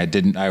interesting. I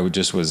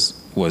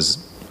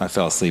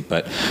fell asleep,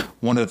 but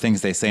one of the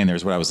things they say in there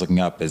is what I was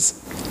looking up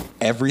is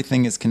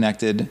everything is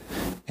connected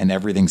and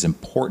everything's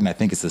important. I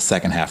think it's the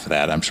second half of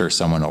that. I'm sure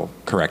someone will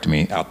correct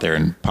me out there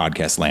in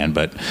podcast land,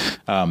 but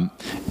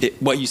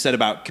what you said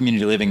about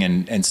community living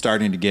and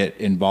starting to get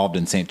involved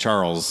in St.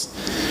 Charles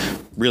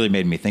really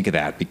made me think of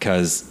that,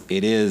 because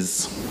it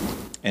is,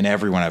 and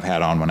everyone I've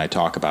had on when I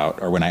talk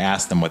about, or when I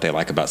ask them what they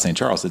like about St.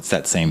 Charles, it's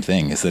that same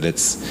thing, is that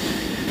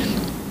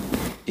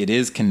it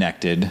is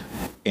connected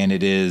and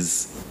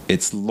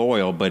it's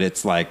loyal, but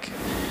it's like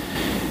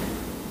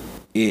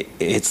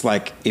there's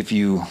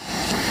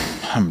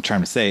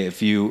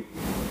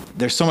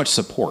so much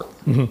support.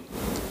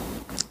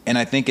 And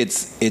I think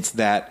it's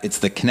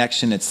the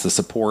connection, it's the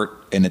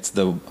support, and it's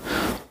the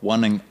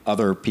wanting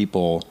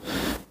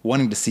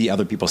to see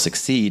other people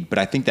succeed. But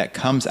I think that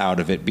comes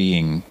out of it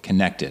being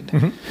connected,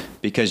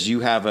 because you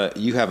have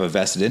a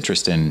vested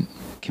interest in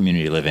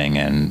community living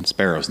and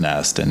Sparrow's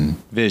Nest and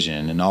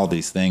Vision and all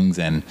these things.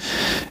 And,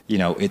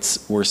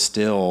 we're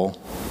still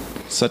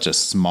such a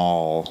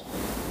small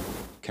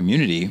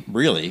community,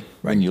 really,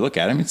 when you look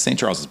at it. I mean, St.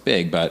 Charles is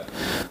big, but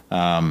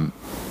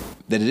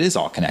that it is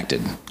all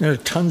connected. There are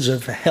tons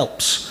of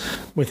helps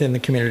within the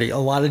community, a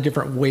lot of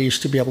different ways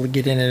to be able to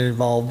get in and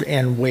involved,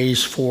 and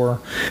ways for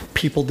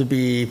people to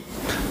be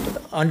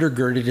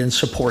undergirded and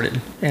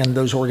supported. And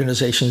those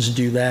organizations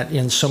do that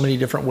in so many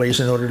different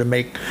ways in order to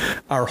make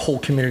our whole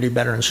community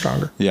better and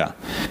stronger. Yeah.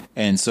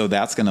 And so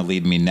that's going to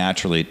lead me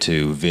naturally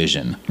to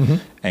Vision.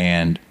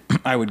 And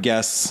I would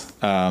guess,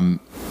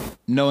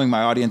 knowing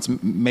my audience,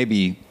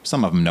 maybe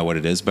some of them know what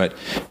it is, but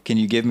can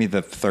you give me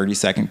the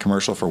 30-second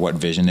commercial for what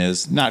Vision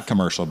is? Not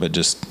commercial, but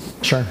just...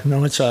 Sure.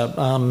 No, it's a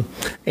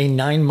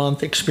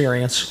 9-month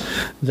experience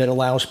that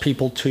allows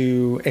people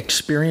to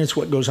experience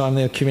what goes on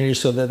in the community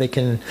so that they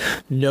can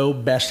know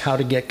best how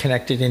to get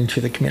connected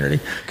into the community.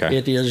 Okay.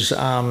 It is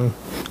a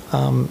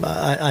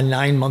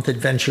 9-month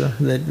adventure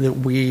that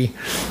we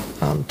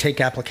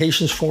take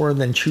applications for,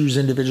 then choose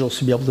individuals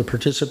to be able to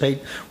participate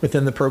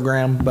within the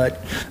program.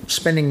 But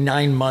spending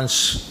 9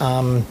 months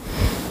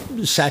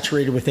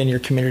saturated within your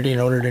community in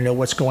order to know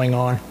what's going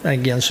on,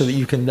 again, so that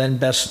you can then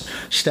best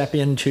step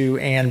into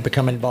and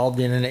become involved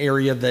in an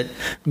area that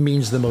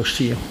means the most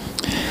to you.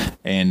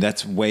 And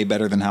that's way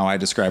better than how I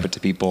describe it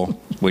to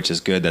people, which is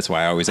good. That's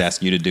why I always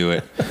ask you to do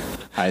it.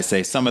 I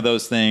say some of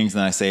those things,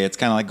 and I say it's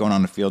kind of like going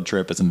on a field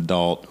trip as an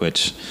adult,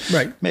 which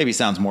maybe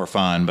sounds more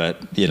fun,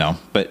 but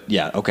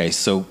yeah. Okay.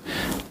 So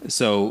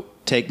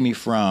take me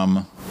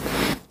from,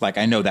 like,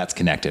 I know that's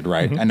connected,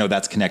 right? I know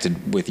that's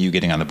connected with you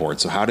getting on the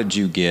board. So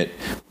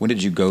when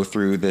did you go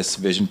through this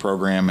Vision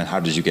program, and how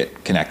did you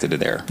get connected to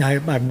there? I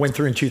went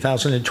through in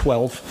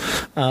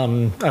 2012.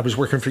 I was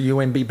working for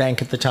UMB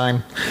Bank at the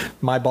time.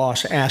 My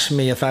boss asked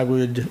me if I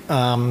would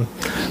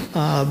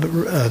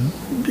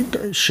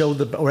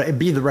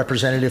be the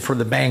representative for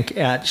the bank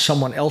at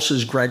someone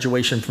else's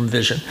graduation from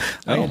Vision.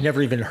 I had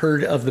never even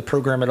heard of the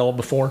program at all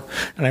before,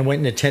 and I went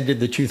and attended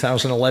the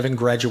 2011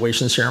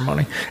 graduation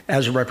ceremony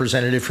as a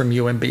representative from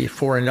UMB UMB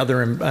for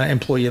another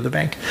employee of the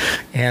bank.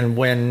 And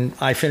when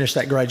I finished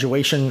that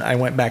graduation, I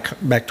went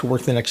back to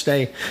work the next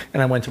day,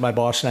 and I went to my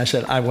boss and I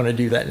said, I want to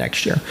do that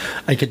next year.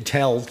 I could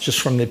tell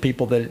just from the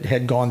people that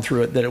had gone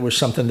through it that it was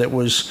something that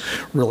was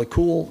really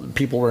cool.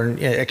 People were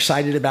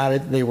excited about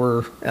it. There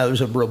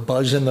was a real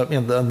buzz in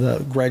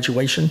the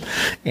graduation,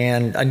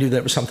 and I knew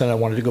that was something I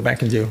wanted to go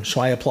back and do.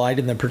 So I applied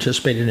and then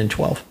participated in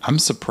 12. I'm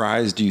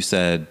surprised you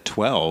said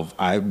 12.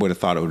 I would have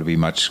thought it would be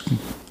much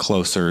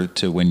closer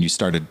to when you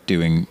started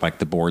doing like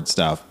the board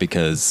stuff,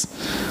 because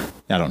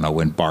I don't know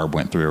when Barb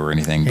went through or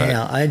anything. But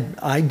yeah,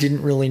 I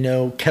didn't really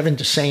know. Kevin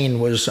Desane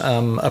was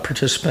a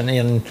participant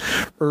in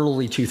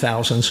early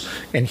 2000s,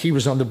 and he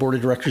was on the board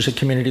of directors at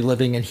Community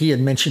Living, and he had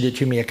mentioned it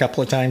to me a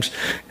couple of times,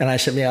 and I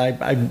said, yeah,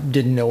 I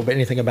didn't know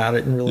anything about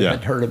it and really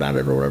hadn't heard about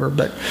it or whatever,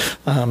 but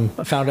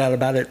I found out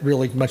about it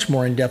really much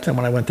more in depth than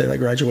when I went to that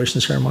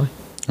graduation ceremony.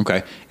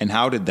 Okay. And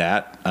how did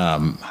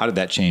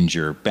that change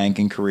your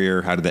banking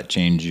career? How did that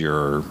change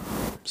your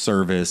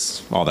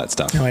service, all that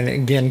stuff? And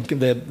again,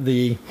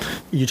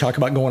 you talk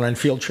about going on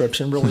field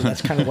trips, and really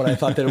that's kind of what I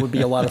thought, that it would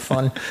be a lot of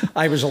fun.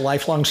 I was a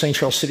lifelong St.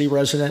 Charles City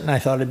resident, and I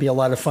thought it'd be a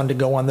lot of fun to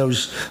go on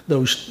those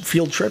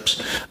field trips,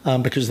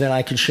 because then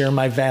I could share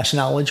my vast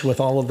knowledge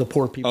with all of the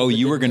poor people. Oh,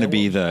 you were going to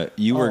be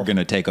were going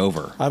to take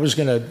over. I was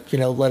going to,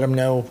 let them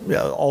know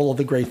all of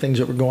the great things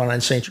that were going on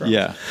in St. Charles.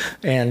 Yeah.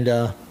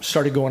 And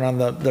started going on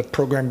the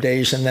program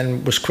days, and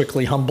then was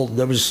quickly humbled.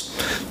 There was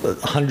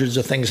hundreds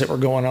of things that were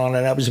going on,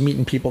 and I was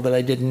meeting people that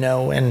I didn't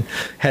know and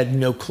had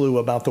no clue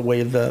about the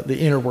way the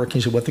inner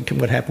workings of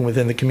what happened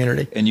within the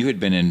community. And you had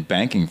been in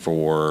banking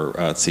for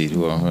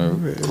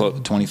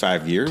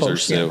 25 years or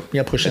so.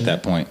 Yeah, pushing at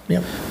that point.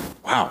 Yeah.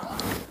 Wow.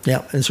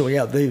 Yeah, and so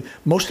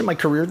most of my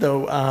career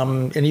though,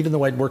 and even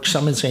though I'd worked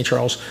some in St.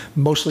 Charles,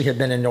 mostly had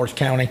been in North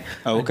County.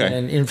 Oh, okay. I'd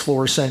been in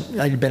Florissant.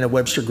 I'd been at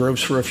Webster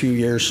Groves for a few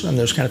years and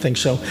those kind of things.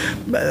 So,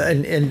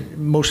 and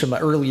most of my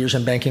early years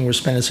in banking was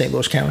spent in St.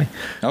 Louis County.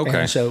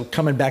 Okay. And so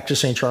coming back to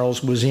St.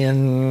 Charles was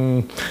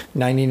in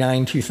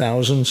 99,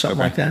 2000, something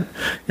like that.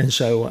 And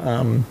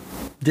so,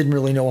 didn't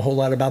really know a whole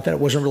lot about that. It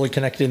wasn't really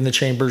connected in the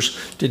chambers.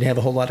 Didn't have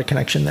a whole lot of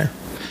connection there.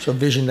 So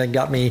Vision that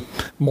got me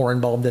more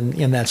involved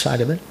in that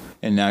side of it.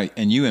 And now,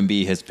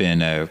 UMB has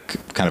been a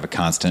kind of a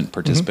constant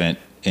participant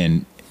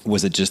in.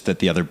 Was it just that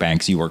the other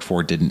banks you worked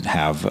for didn't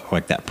have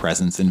like that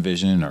presence in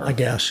Vision? Or I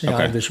guess, okay.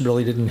 I just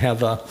really didn't have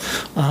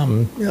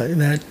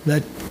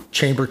that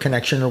chamber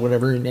connection or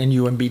whatever, and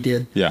UMB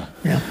did. Yeah.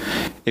 Yeah.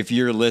 If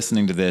you're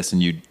listening to this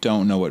and you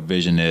don't know what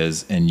Vision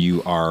is, and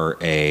you are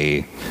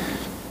a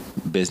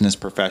business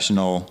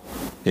professional,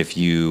 if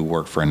you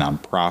work for a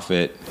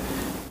nonprofit,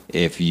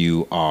 if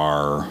you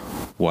are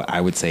what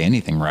I would say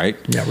anything, right?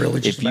 Yeah,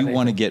 really. If you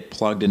want to get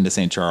plugged into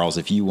St. Charles,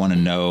 if you want to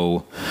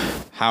know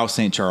how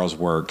St. Charles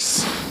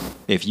works,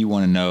 if you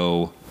want to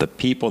know the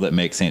people that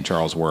make St.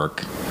 Charles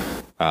work,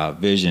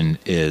 Vision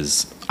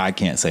is, I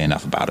can't say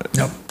enough about it.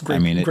 No,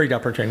 great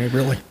opportunity,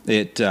 really.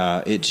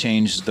 It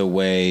changed the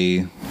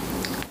way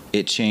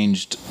it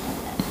changed.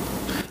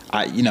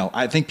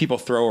 I think people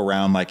throw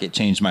around like it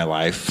changed my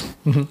life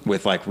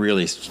with like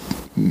really,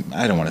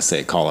 I don't want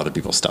to call other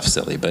people's stuff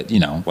silly, but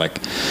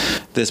like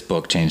this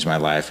book changed my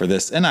life or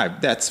this, and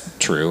that's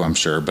true, I'm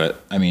sure.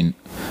 But I mean,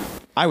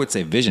 I would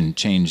say Vision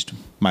changed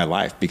my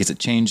life because it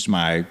changed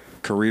my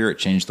career. It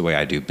changed the way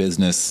I do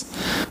business.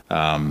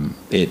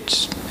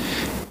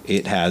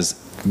 It has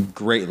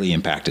greatly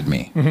impacted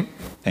me.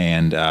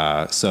 And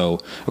so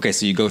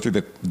you go through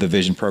the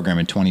Vision program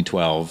in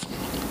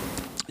 2012.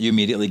 You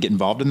immediately get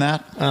involved in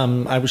that?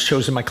 I was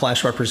chosen my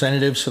class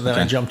representative, so then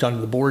I jumped onto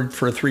the board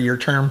for a 3-year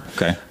term.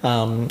 Okay.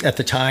 At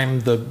the time,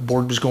 the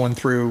board was going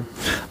through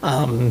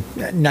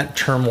not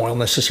turmoil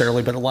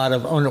necessarily, but a lot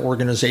of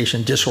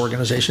unorganization,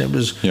 disorganization. It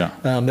was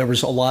there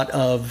was a lot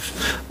of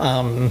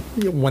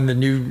when the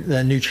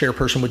new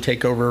chairperson would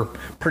take over,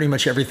 pretty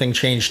much everything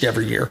changed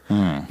every year,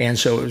 and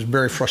so it was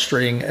very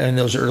frustrating in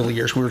those early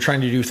years. We were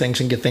trying to do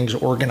things and get things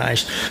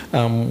organized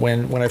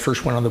when I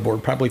first went on the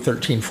board, probably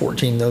 13,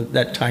 14,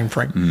 that time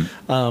frame.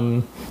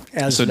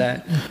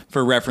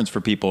 For reference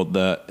for people,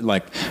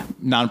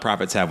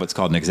 nonprofits have what's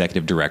called an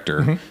executive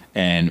director,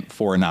 and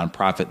for a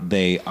nonprofit,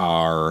 they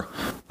are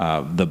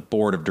the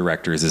board of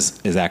directors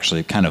is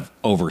actually kind of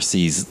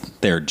oversees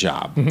their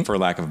job, for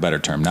lack of a better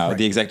term. Now,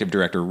 the executive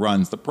director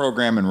runs the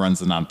program and runs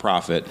the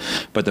nonprofit,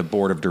 but the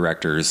board of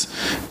directors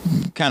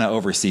kind of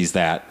oversees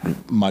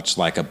that, much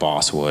like a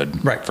boss would,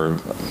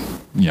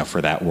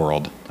 for that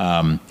world.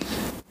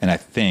 And I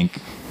think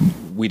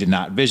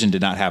Vision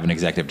did not have an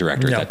executive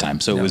director at that time.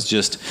 So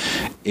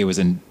it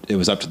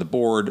was up to the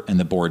board and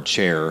the board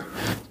chair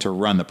to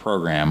run the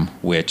program,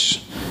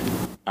 which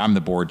I'm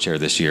the board chair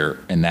this year,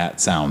 and that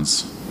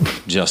sounds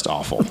just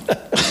awful.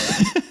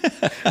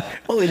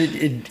 Well,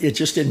 it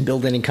just didn't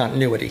build any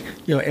continuity.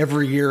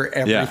 Every year,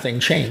 everything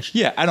changed.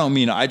 Yeah,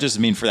 I just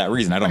mean for that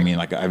reason. I don't mean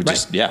like I would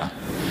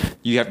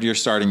you're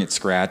starting at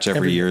scratch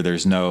every year.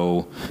 There's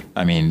no,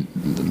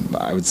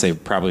 I would say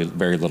probably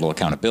very little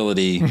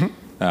accountability.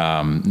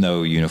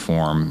 No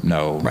uniform,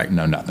 no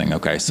nothing.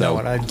 Okay, so No,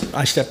 and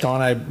I stepped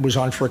on. I was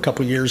on for a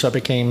couple of years. I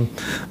became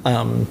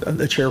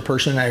the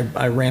chairperson.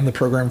 I ran the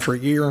program for a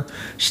year,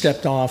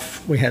 stepped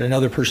off. We had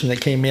another person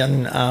that came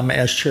in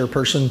as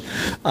chairperson.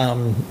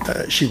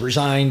 She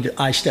resigned.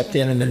 I stepped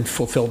in and then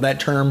fulfilled that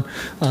term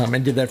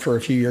and did that for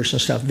a few years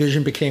and stuff.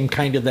 Vision became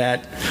kind of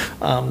that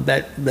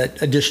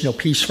additional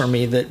piece for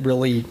me that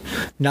really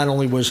not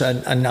only was a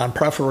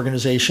nonprofit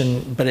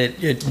organization, but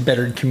it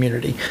bettered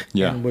community.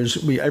 Yeah. And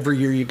every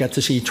year you got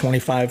to see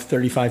 25,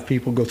 35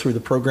 people go through the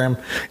program,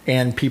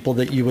 and people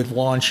that you would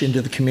launch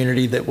into the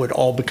community that would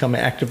all become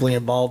actively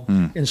involved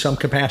in some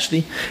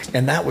capacity.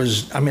 And that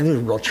was, there was a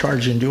real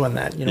charge in doing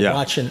that.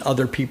 Watching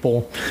other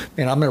people,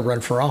 and I'm going to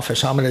run for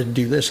office. I'm going to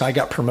do this. I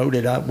got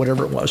promoted,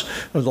 whatever it was.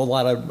 It was a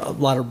lot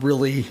of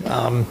really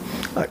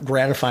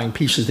gratifying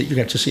pieces that you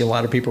got to see a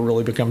lot of people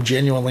really become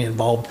genuinely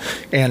involved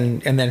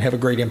and then have a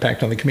great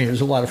impact on the community. It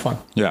was a lot of fun.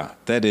 Yeah,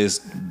 that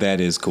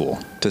is cool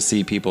to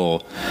see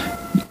people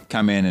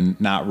come in and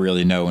not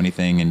really know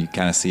anything, and you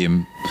kind of see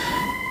them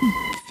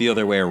feel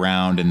their way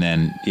around, and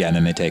then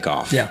they take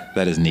off. Yeah,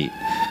 that is neat.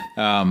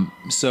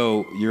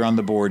 So you're on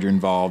the board, you're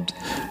involved.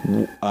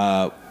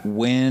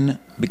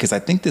 Because I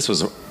think this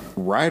was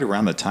right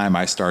around the time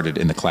I started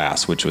in the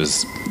class, which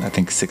was I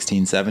think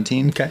 16,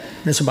 17. Okay,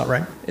 that's about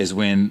right. Is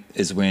when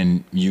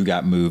you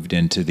got moved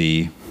into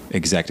the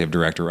executive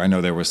director. I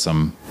know there was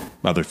some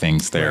other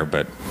things there,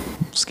 but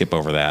skip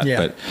over that. Yeah.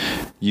 But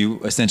you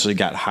essentially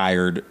got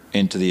hired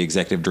into the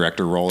executive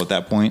director role at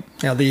that point.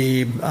 Now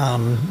the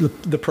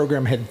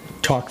program had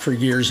talked for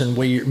years and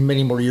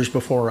many more years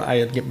before I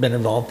had been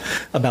involved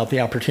about the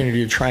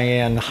opportunity to try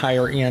and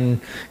hire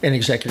in an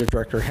executive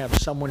director, have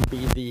someone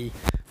be the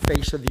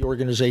face of the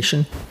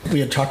organization. We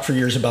had talked for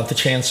years about the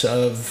chance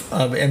of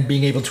and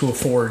being able to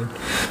afford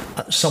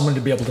someone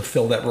to be able to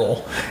fill that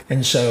role.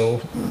 And so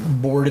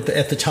board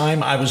at the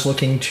time I was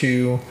looking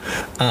to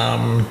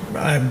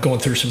I'm going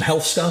through some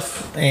health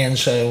stuff, and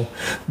so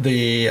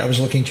I was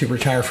looking to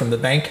retire from the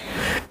bank,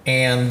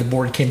 and the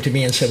board came to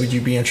me and said, would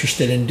you be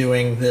interested in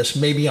doing this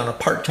maybe on a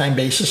part-time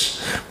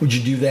basis? Would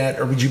you do that,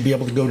 or would you be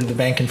able to go to the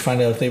bank and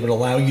find out if they would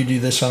allow you to do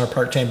this on a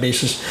part-time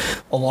basis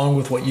along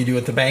with what you do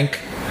at the bank?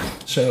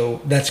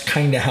 So that's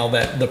kind of how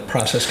the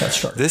process got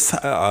started. This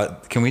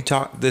can we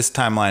talk? This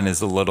timeline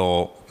is a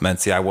little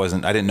messy. I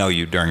didn't know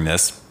you during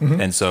this,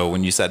 and so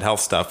when you said health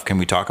stuff, can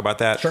we talk about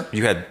that? Sure.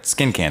 You had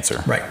skin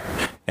cancer, right?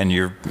 And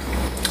you're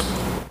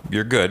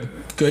good.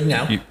 Good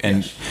now.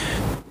 Yes.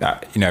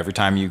 Every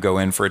time you go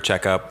in for a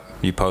checkup,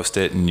 you post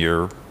it, and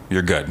you're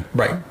good.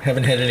 Right.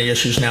 Haven't had any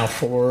issues now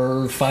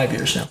for 5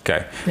 years now.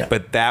 Okay. Yeah.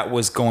 But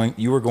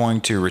you were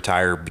going to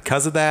retire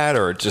because of that,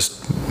 or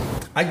just?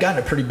 I got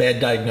a pretty bad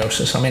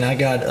diagnosis. I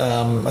got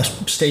a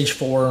stage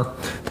 4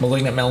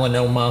 malignant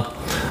melanoma.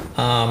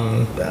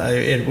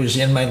 It was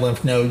in my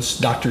lymph nodes.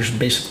 Doctors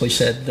basically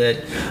said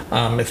that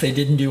if they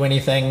didn't do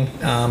anything,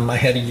 I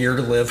had a year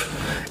to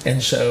live.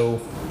 And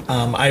so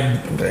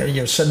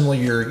suddenly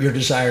your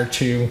desire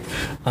to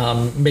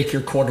make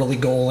your quarterly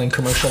goal in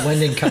commercial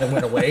lending kind of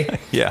went away.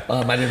 Yeah.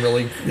 I didn't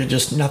really,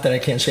 not that I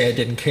can't say I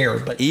didn't care,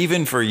 but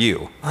even for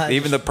you,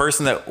 even the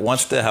person that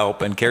wants to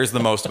help and cares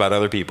the most about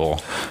other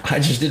people, I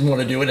just didn't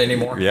want to do it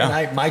anymore. Yeah.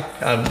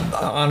 And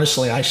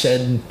honestly, I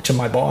said to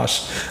my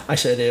boss, I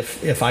said,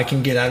 if I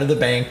can get out of the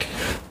bank,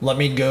 let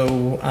me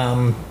go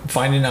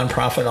find a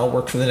nonprofit. I'll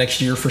work for the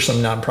next year for some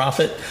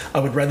nonprofit. I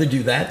would rather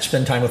do that,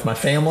 spend time with my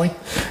family,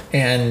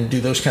 and do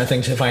those kind of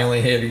things if I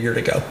only had a year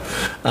to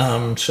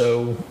go.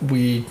 So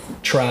we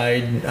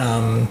tried,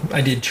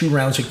 I did 2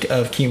 rounds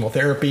of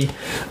chemotherapy.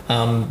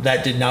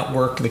 That did not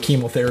work. The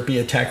chemotherapy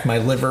attacked my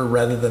liver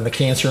rather than the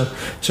cancer,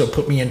 so it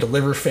put me into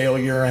liver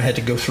failure. I had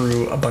to go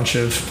through a bunch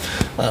of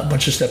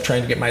stuff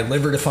trying to get my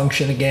liver to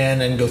function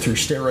again, and go through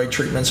steroid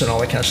treatments and all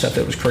that kind of stuff.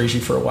 That was crazy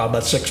for a while,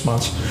 about 6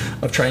 months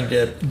of trying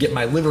to get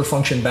my liver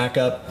function back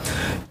up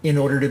in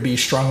order to be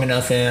strong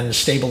enough and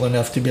stable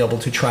enough to be able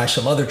to try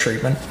some other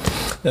treatment.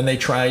 Then they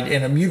tried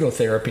an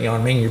immunotherapy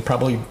on me. You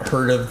probably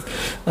heard of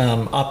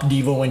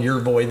Opdivo and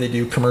Yervoy. They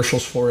do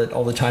commercials for it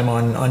all the time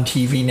on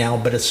TV now,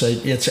 but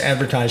it's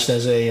advertised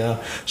as a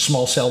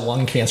small cell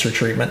lung cancer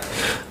treatment.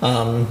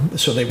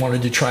 So they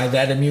wanted to try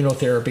that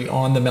immunotherapy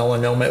on the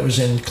melanoma. It was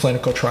in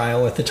clinical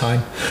trial at the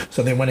time.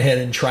 So they went ahead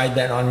and tried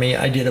that on me.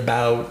 I did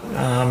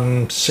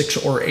about 6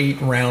 or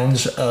 8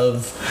 rounds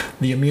of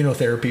the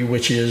immunotherapy,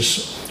 which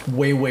is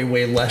way, way,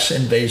 way less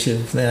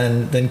invasive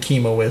than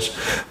chemo is.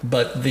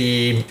 But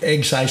the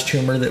egg-sized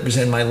tumor that was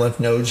in my lymph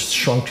nodes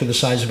shrunk to the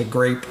size of a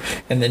grape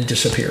and then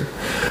disappeared.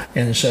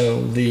 And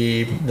so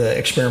the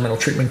experimental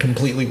treatment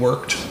completely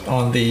worked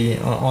on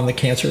the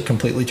cancer,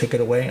 completely took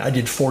it away. I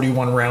did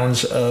 41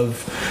 rounds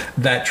of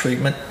that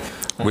treatment.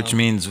 Which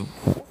means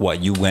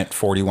what? You went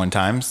 41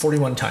 times?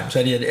 41 times.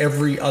 I did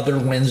every other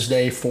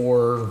Wednesday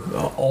for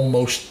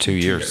almost 2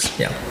 years.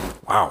 Yeah.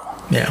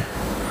 Wow. Yeah.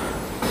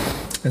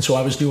 And so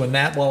I was doing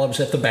that while I was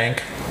at the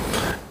bank.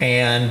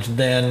 And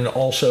then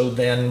also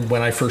then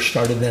when I first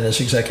started then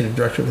as executive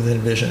director within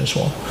Vision as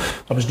well,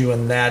 I was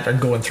doing that and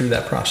going through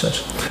that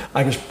process.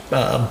 I was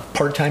a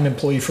part-time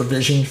employee for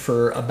Vision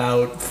for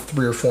about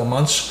 3 or 4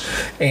 months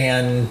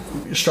and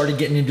started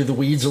getting into the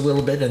weeds a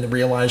little bit and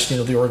realized,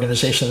 the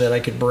organization that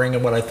I could bring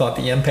and what I thought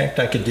the impact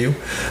I could do.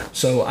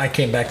 So I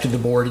came back to the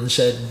board and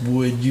said,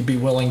 would you be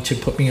willing to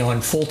put me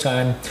on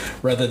full-time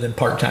rather than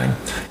part-time?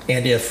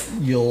 And if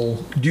you'll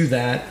do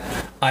that,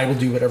 I will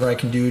do whatever I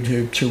can do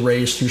to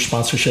raise through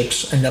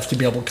sponsorships enough to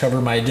be able to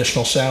cover my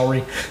additional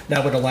salary.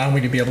 That would allow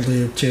me to be able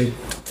to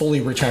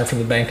fully retire from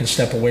the bank and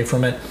step away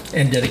from it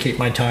and dedicate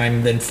my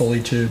time then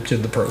fully to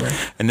the program.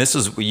 And this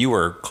is, you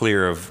were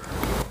clear of,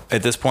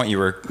 at this point you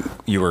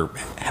were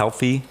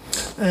healthy?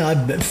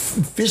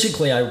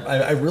 Physically,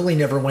 I really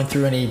never went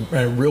through any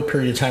real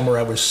period of time where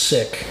I was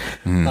sick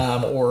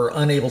or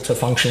unable to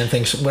function and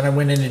things. When I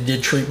went in and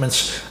did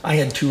treatments, I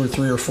had 2 or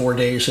 3 or 4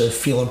 days of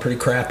feeling pretty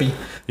crappy.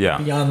 Yeah.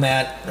 Beyond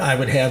that, I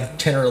would have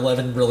 10 or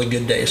 11 really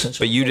good days. And so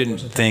but you didn't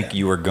think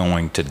you were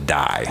going to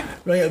die?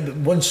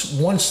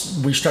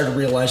 Once we started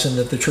realizing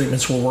that the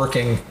treatments were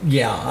working,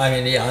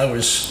 I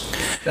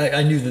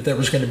knew that there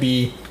was going to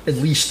be at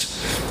least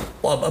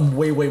a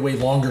way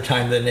longer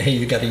time than, hey,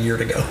 you got a year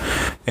to go.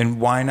 And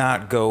why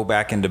not go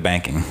back into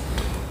banking?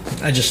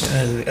 I just,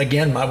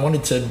 again, I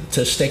wanted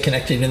to stay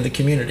connected in the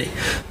community.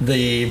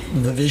 The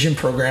Vision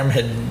program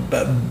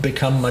had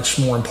become much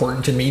more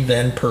important to me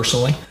than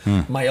personally.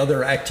 My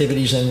other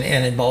activities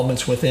and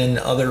involvements within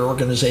other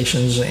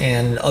organizations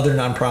and other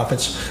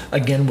nonprofits,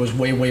 again, was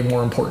way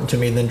more important to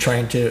me than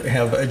trying to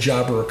have a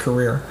job or a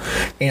career.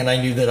 And I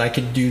knew that I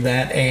could do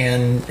that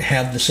and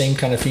have the same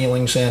kind of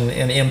feelings and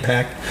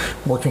impact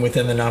working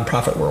within the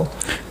nonprofit world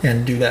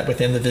and do that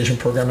within the Vision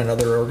program and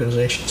other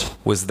organizations.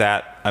 Was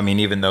that,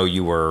 even though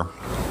you were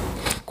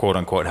quote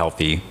unquote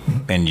healthy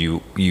and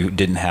you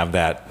didn't have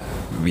that,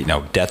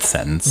 death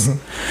sentence,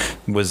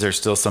 was there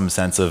still some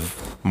sense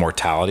of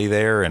mortality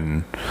there?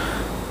 And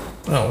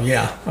oh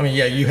yeah,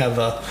 you have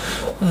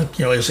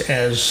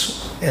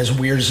as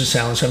weird as it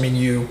sounds,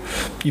 you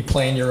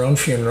plan your own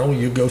funeral,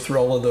 you go through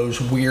all of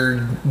those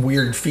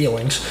weird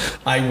feelings.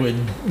 I would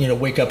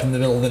wake up in the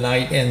middle of the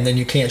night and then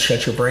you can't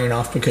shut your brain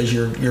off because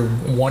you're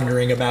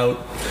wondering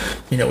about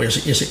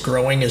is it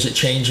growing, is it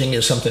changing,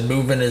 is something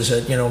moving, is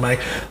it my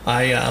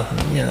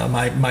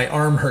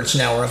arm hurts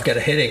now, or I've got a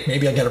headache,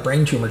 maybe I got a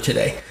brain tumor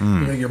today.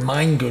 Your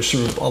mind goes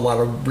through a lot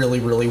of really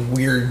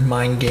weird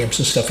mind games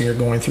and stuff when you're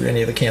going through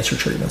any of the cancer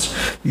treatments.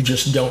 You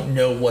just don't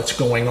know what's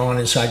going on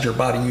inside your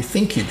body. You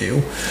think you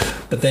do,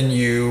 but then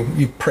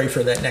you pray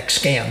for that next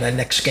scan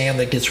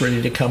that gets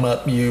ready to come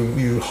up.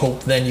 You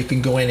hope then you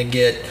can go in and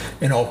get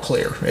an all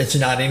clear. It's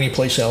not any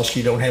place else.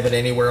 You don't have it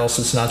anywhere else.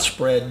 It's not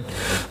spread.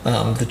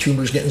 The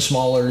tumor's getting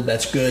smaller.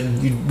 That's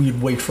good.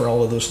 You'd wait for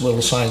all of those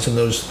little signs and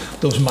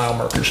those mile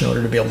markers in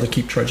order to be able to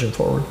keep trudging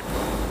forward.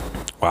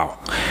 Wow.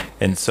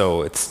 And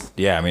so it's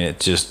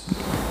just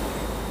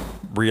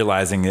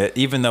realizing that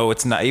even though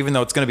it's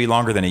going to be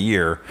longer than a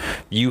year,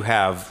 you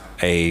have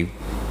an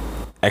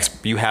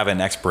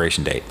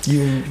expiration date.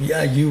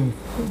 You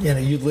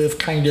live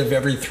kind of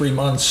every 3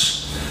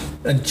 months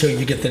until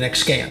you get the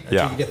next scan.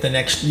 Until you get the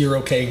next, you're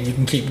okay, you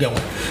can keep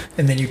going.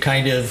 And then you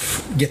kind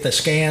of get the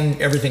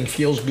scan, everything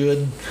feels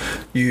good,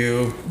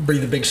 you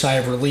breathe a big sigh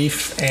of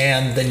relief,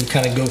 and then you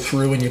kind of go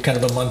through and you're kind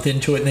of a month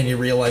into it, and then you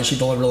realize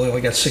you've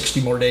only got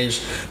 60 more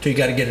days till you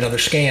got to get another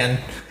scan,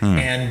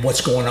 and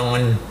what's going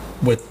on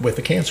with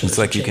the cancer. It's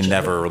like you can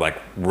never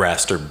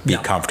rest or be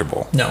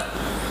comfortable.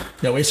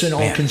 No, it's an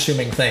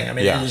all-consuming thing.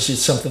 It's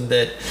something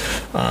that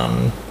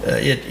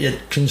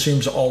it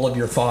consumes all of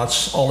your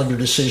thoughts, all of your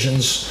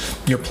decisions,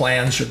 your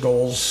plans, your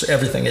goals,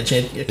 everything. It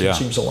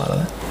consumes a lot of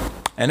that.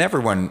 And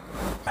everyone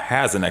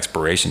has an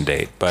expiration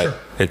date, but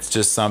it's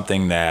just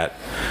something that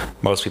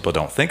most people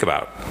don't think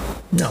about.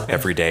 No.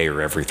 Every day or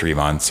every 3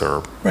 months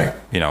or, right.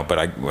 But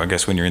I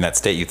guess when you're in that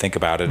state, you think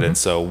about it. And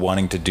so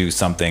wanting to do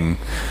something,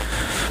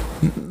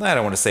 I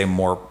don't want to say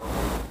more,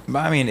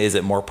 is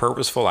it more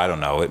purposeful? I don't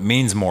know. It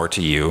means more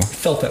to you. It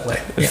felt that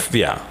way.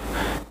 Yeah.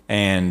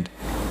 And,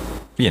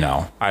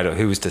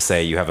 who's to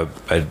say you have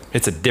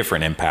it's a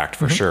different impact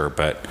for sure,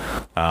 but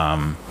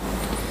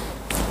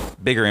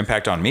bigger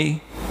impact on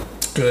me.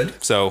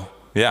 Good. So,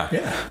 yeah.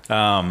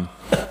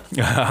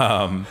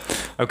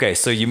 Okay.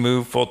 So you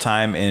move full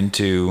time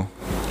into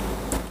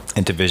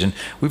Vision.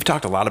 We've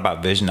talked a lot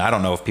about Vision. I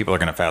don't know if people are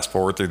going to fast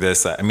forward through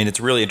this. It's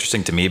really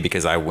interesting to me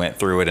because I went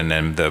through it and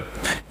then the,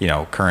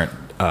 current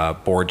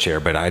board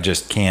chair, but I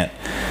just can't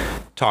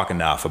talk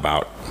enough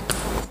about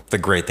the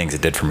great things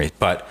it did for me.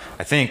 But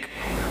I think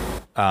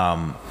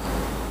how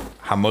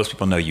most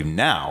people know you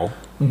now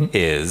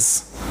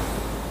is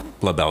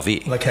La Belle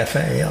Vie. La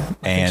Cafe, yeah.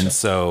 And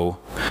so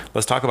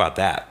let's talk about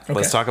that. Okay.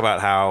 Let's talk about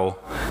how,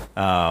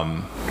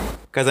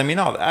 because I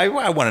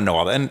want to know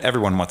all that, and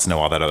everyone wants to know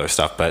all that other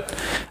stuff. But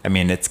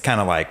it's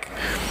kind of like,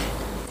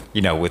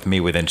 with me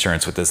with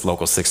insurance with this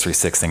local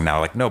 636 thing now,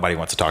 like nobody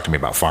wants to talk to me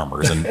about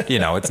farmers, and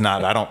it's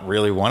not. I don't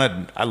really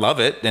want to. I love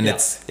it, and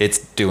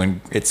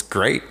it's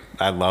great.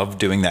 I love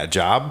doing that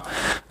job,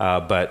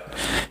 but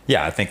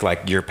Yeah, I think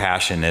like your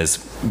passion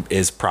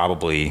is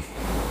probably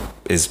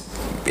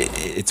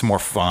it's more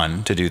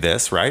fun to do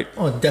this, right?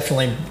 Well,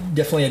 definitely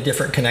a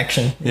different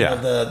connection. You Yeah.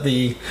 know,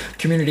 the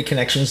community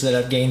connections that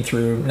I've gained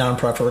through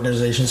nonprofit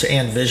organizations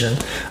and Vision.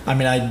 I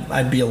mean,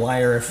 I'd be a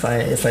liar if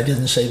I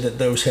didn't say that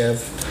those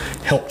have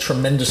helped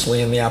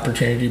tremendously in the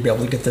opportunity to be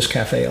able to get this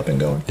cafe up and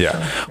going. Yeah. So,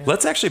 yeah.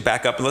 Let's actually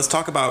back up and let's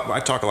talk about, I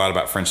talk a lot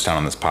about Frenchtown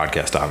on this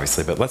podcast,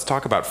 obviously, but let's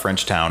talk about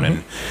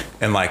Frenchtown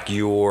and like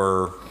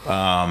your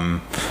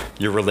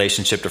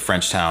relationship to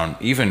Frenchtown,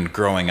 even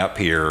growing up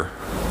here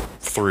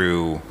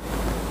through,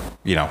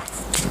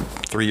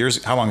 3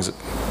 years. How long is it?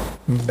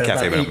 Been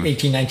Cafe about been open?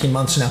 18, 19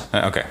 months now.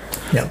 Okay.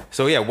 Yeah.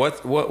 So yeah,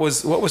 what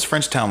was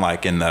Frenchtown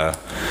like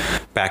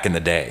back in the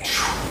day?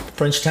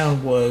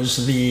 Frenchtown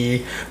was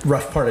the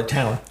rough part of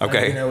town.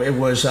 Okay. It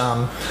was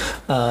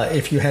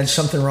if you had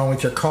something wrong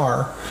with your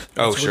car.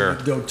 Oh, that's where sure.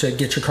 you'd go to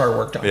get your car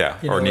worked on. Yeah.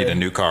 Or need a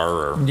new car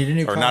or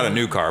not a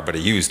new car, but a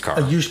used car.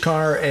 A used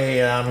car,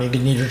 you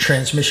could need your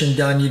transmission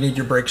done, you need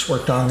your brakes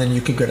worked on, then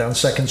you could go down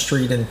 2nd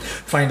Street and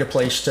find a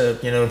place to,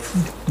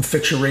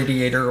 fix your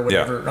radiator or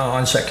whatever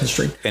on 2nd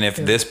Street. And if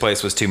this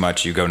place was too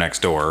much, you go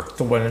next door.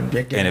 The one, And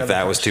if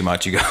that was too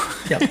much, you go.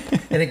 Yeah,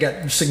 and it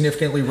got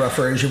significantly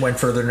rougher as you went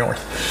further north.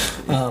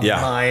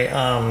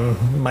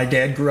 My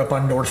dad grew up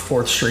on North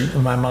 4th Street,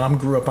 and my mom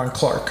grew up on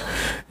Clark,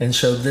 and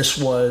so this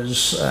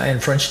was in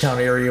Frenchtown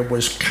area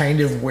was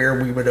kind of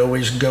where we would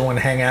always go and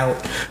hang out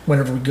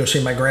whenever we'd go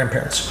see my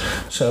grandparents.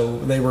 So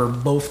they were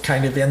both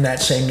kind of in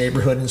that same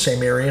neighborhood and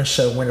same area.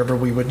 So whenever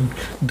we would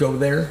go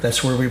there,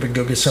 that's where we would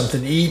go get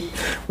something to eat.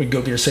 We'd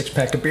go get a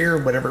 6-pack of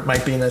beer, whatever it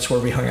might be, and that's where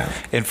we hung out.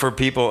 And for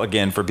people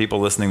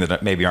listening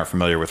that maybe aren't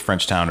familiar with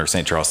Frenchtown or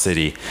St. Charles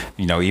City,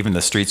 even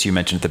the streets you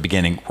mentioned at the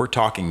beginning, we're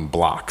talking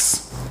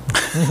blocks.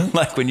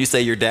 Like when you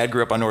say your dad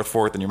grew up on North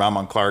 4th and your mom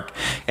on Clark,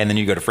 and then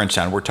you go to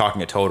Frenchtown, we're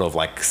talking a total of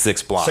like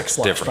 6 blocks, 6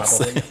 blocks difference.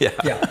 probably.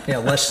 Yeah,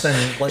 less than.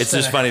 It's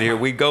just funny to hear.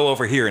 We go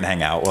over here and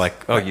hang out.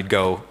 Like,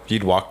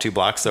 you'd walk 2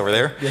 blocks over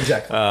there.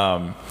 Exactly.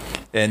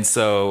 And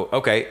so,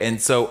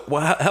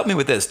 well, help me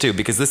with this too,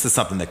 because this is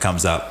something that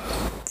comes up.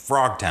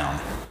 Frogtown.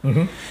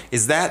 Mm-hmm.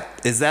 Is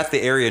that the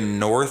area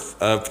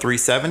north of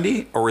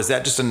 370, or is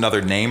that just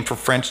another name for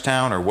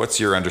Frenchtown, or what's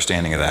your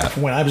understanding of that?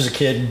 When I was a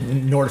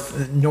kid,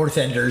 North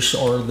Enders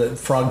or the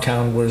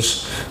Frogtown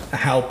was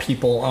how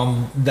people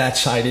on that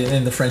side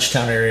in the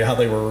Frenchtown area, how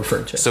they were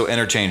referred to. So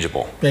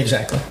interchangeable.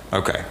 Exactly.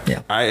 Okay.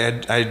 Yeah.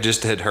 I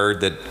just had heard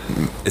that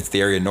it's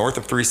the area north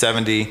of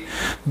 370.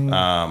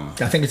 I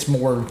think it's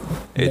more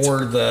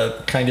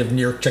the kind of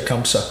near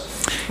Tecumseh.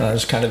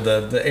 It's kind of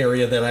the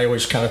area that I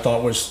always kind of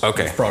thought was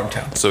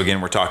Frogtown. So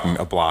again, we're talking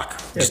a block,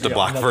 just a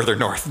block further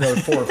north. 3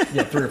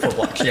 or 4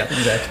 blocks. Yeah,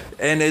 exactly.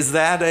 And is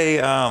that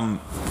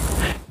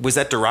was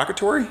that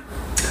derogatory?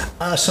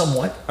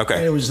 Somewhat.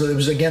 Okay. It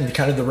was again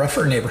kind of the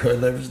rougher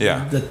neighborhood. There was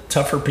the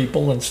tougher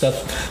people and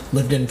stuff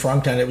lived in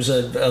Frogtown. It was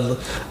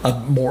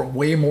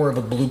way more of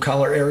a blue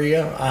collar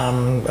area,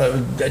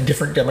 a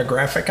different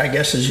demographic, I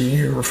guess, as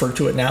you refer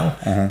to it now.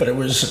 Uh-huh. But it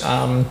was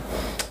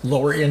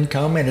lower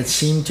income, and it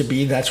seemed to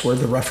be that's where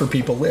the rougher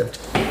people lived.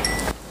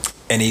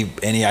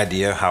 Any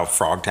idea how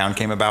Frogtown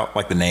came about,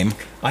 like the name?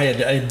 I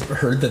had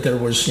heard that there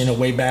was,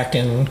 way back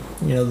in,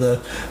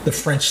 the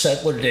French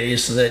settler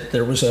days, that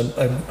there was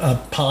a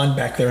pond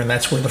back there, and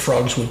that's where the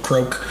frogs would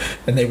croak,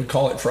 and they would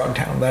call it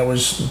Frogtown. That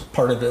was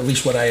part of at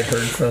least what I had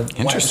heard from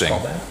Interesting. why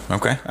it was called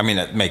that. Okay. I mean,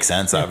 it makes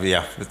sense.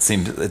 Yeah. It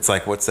seems, it's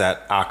like, what's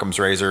that? Occam's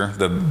razor.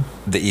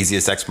 The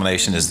easiest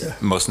explanation is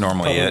most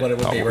normally Probably what it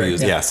would be, right?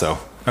 Yeah. So,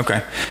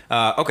 okay.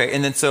 Okay.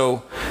 And then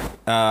so,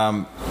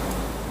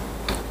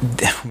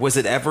 was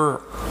it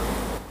ever?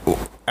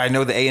 I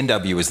know the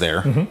A&W was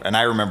there, mm-hmm. and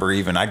I remember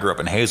I grew up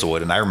in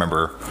Hazelwood, and I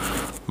remember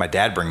my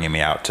dad bringing me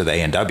out to the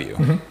A&W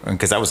because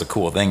mm-hmm. that was a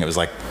cool thing. It was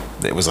like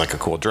a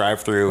cool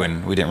drive-through,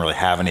 and we didn't really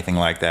have anything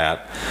like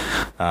that.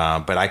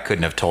 But I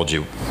couldn't have told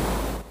you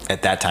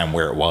at that time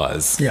where it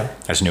was. Yeah,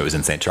 I just knew it was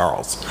in St.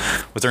 Charles.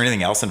 Was there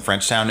anything else in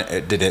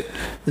Frenchtown? Did it?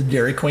 The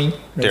Dairy Queen.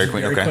 Dairy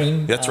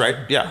Queen. That's right.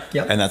 Yeah.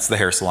 Yep. And that's the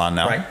hair salon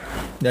now. Right.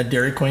 The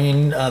Dairy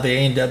Queen, the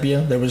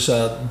A&W. There was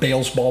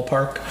Bales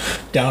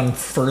Ballpark down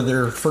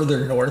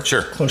further north.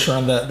 Sure. Closer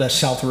on the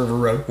South River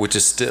Road. Which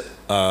is still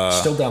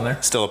down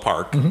there. Still a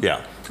park. Mm-hmm.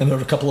 Yeah. And there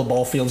were a couple of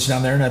ball fields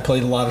down there, and I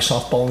played a lot of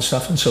softball and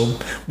stuff. And so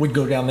we'd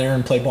go down there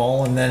and play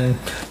ball, and then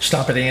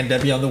stop at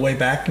A&W on the way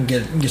back and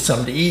get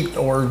something to eat,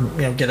 or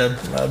get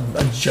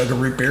a jug of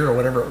root beer or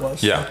whatever it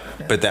was. Yeah,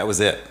 but that was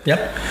it.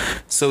 Yep.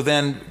 So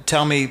then,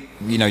 tell me,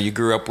 you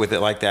grew up with it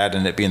like that,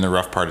 and it being the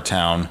rough part of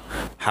town.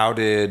 How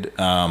did?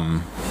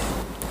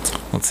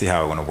 Let's see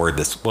how I want to word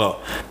this.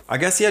 Well, I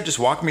guess just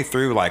walk me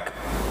through like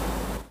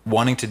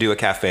wanting to do a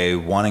cafe,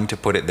 wanting to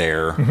put it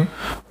there. Mm-hmm.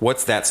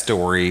 What's that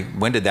story?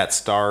 When did that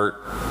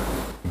start?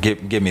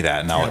 Give me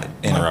that, and I'll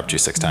interrupt you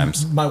 6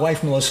 times. My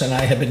wife, Melissa, and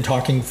I have been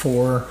talking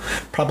for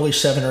probably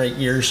 7 or 8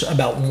 years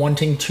about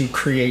wanting to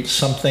create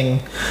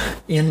something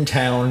in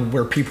town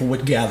where people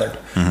would gather.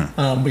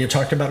 Mm-hmm. We had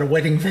talked about a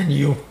wedding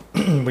venue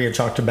We had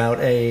talked about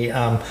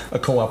a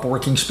co-op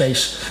working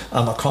space,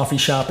 a coffee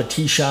shop, a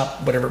tea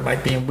shop, whatever it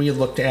might be. And we had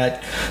looked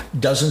at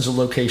dozens of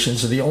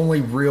locations. The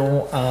only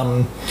real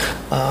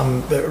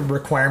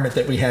requirement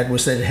that we had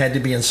was that it had to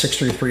be in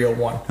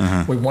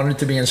 63301. We wanted it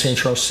to be in St.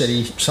 Charles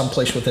City,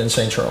 someplace within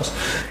St. Charles.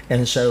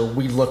 And so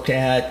we looked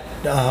at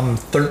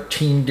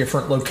 13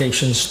 different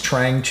locations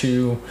trying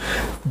to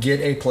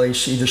get a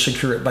place, either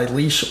secure it by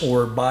lease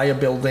or buy a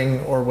building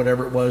or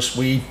whatever it was.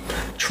 We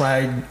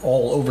tried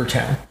all over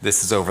town.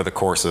 This is over the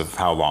course of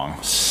how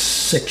long?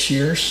 6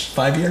 years,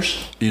 5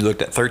 years. You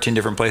looked at 13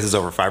 different places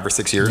over 5 or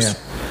 6 years? Yeah.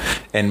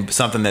 And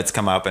something that's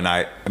come up, and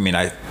I mean,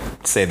 I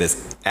say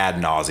this ad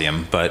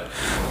nauseum, but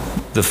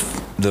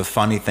the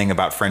funny thing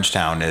about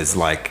Frenchtown is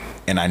like,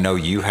 and I know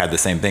you had the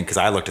same thing because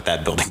I looked at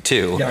that building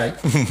too, Yeah,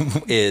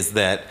 right. is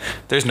that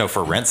there's no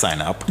for rent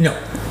sign up. No.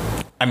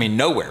 I mean,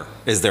 nowhere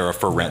is there a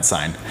for rent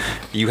sign.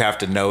 You have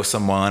to know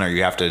someone, or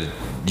you have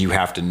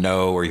to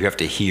know, or you have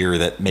to hear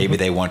that maybe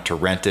they want to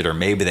rent it, or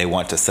maybe they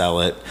want to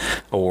sell it,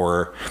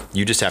 or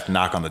you just have to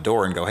knock on the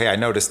door and go, hey, I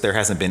noticed there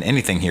hasn't been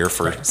anything here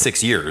for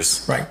 6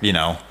 years. Right. You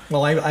know?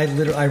 Well,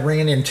 I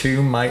ran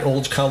into my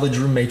old college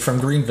roommate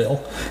from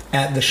Greenville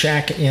at the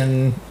Shack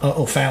in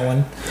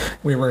O'Fallon.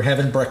 We were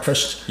having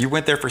breakfast. You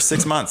went there for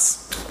 6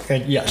 months.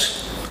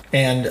 Yes.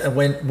 And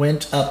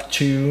went up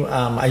to,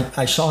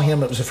 I saw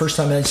him. It was the first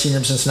time I'd seen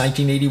him since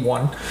 1981.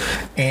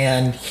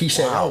 And he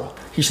said, Wow.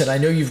 He said, I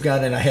know you've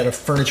got, and I had a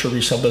furniture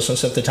resale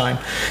business at the time.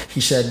 He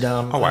said,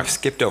 I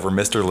skipped over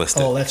Mr.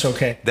 Listed. oh, that's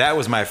okay. That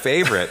was my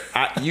favorite.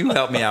 You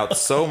helped me out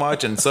so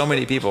much and so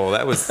many people.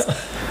 That was a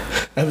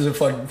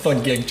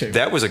fun gig too.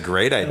 That was a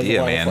great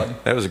idea, lot of man. fun.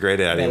 That was a great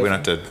idea. We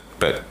don't have to,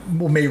 but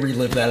We may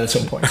relive that at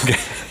some point.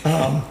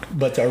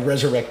 But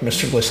resurrect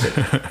Mr. Listed.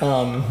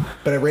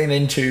 But I ran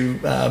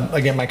into,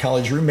 again, my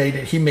college roommate.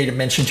 He made a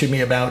mention to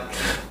me about,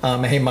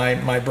 hey,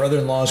 my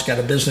brother-in-law's got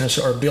a business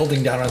or a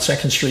building down on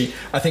 2nd Street.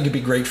 I think it'd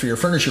be great for your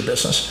furniture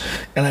business.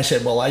 And I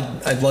said, well,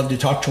 I'd love to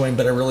talk to him,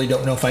 but I really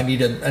don't know if I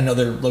need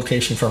another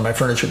location for my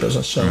furniture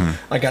business. So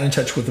I got in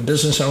touch with the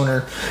business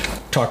owner,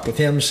 talked with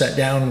him, sat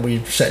down.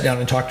 We sat down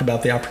and talked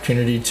about the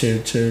opportunity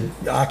to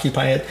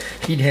occupy it.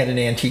 He'd had an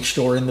antique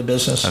store in the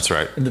business. That's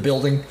right. In the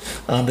building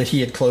that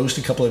he had closed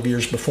a couple of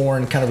years before,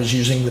 and kind of was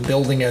using the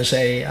building as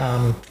a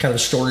kind of a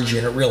storage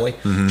unit, really.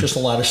 Just a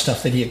lot of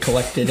stuff that he had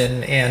collected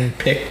and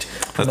picked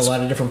from a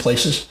lot of different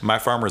places. My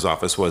farmer's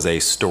office was a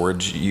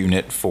storage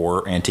unit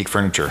for antique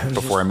furniture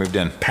before I moved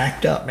in.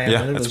 Packed up, man.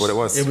 Yeah, that's what it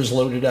was. It was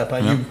loaded up.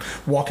 You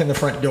walk in the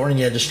front door and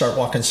you had to start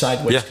walking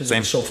sideways because it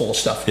was so full of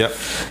stuff. Yep.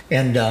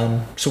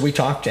 And so we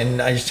talked,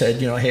 and I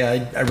said,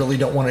 hey, I really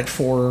don't want it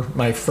for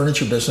my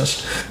furniture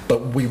business,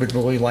 but we would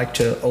really like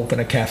to open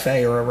a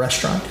cafe or a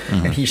restaurant.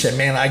 And he said,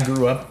 man, I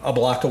grew up a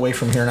block away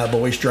from here, and I've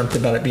always dreamt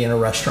about it being a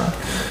restaurant.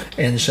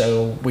 And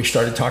so we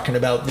started talking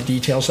about the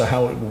details of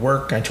how it would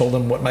work. I told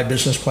him what my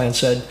business plan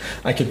said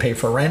I could pay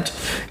for rent,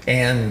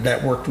 and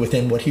that worked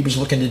within what he was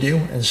looking to do.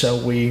 And so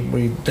we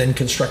then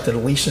constructed a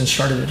lease and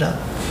started it up.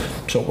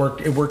 So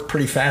it worked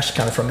pretty fast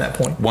kind of from that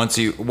point. Once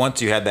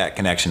you had that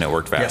connection, it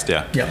worked fast.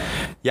 Yeah.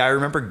 I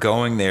remember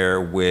going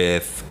there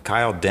with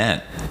Kyle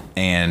Dent,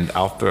 and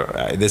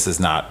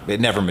it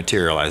never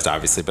materialized,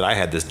 obviously, but I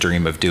had this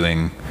dream of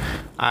doing,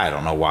 I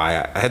don't know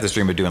why, I had this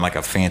dream of doing like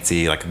a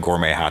fancy, like a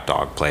gourmet hot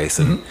dog place,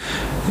 and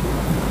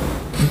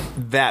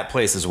that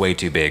place is way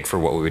too big for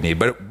what we would need.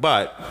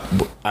 But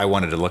I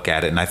wanted to look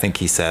at it, and I think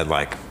he said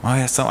like, oh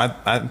yeah,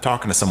 I'm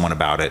talking to someone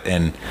about it,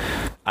 and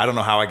I don't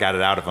know how I got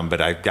it out of him, but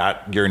I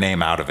got your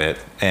name out of it,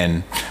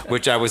 and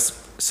which I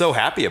was so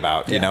happy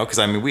about, you know, because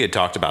I mean we had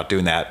talked about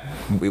doing that.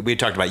 We had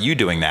talked about you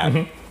doing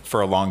that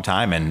for a long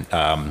time, and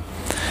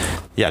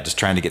just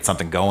trying to get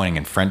something going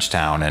in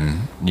Frenchtown,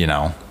 and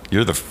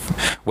you're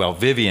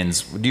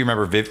Vivian's. Do you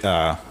remember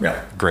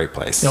great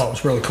place. No, it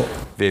was really cool.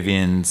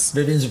 Vivian's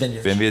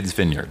Vineyard. Vivian's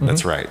Vineyard.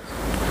 That's right.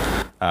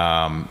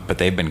 But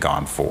they've been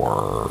gone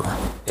for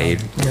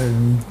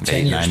 10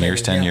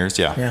 years.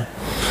 Yeah.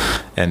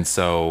 And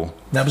so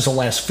that was the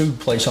last food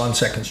place on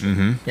 2nd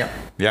Street.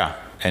 Yeah.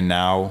 And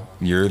now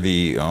you're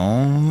the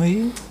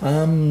only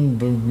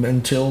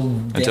until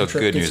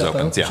Good News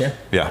opens. Yeah.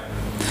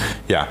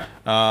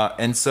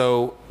 And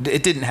so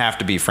it didn't have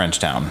to be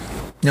Frenchtown.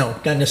 No,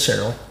 not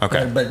necessarily.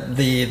 Okay. But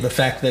the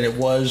fact that it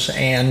was,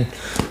 and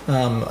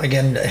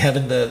again,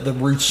 having the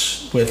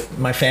roots with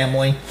my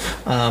family,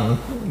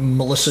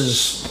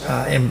 Melissa's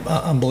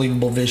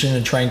unbelievable vision,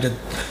 and trying to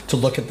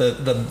look at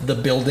the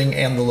building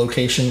and the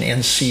location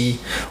and see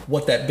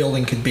what that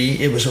building could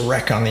be. It was a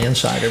wreck on the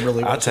inside. It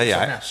really was. I'll tell you,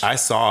 I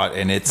saw it,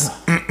 and it's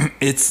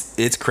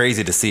it's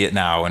crazy to see it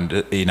now, and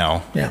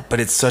but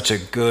it's such a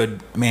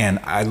good, man,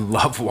 I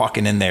love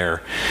walking in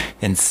there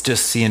and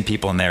just seeing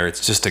people in there.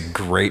 It's just a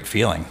great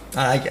feeling.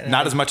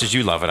 Not as much as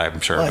you love it,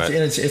 I'm sure. Well,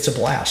 it's a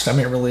blast. I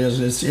mean, it really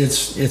is.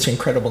 It's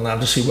incredible now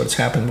to see what's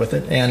happened with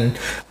it, and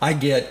I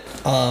get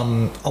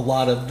a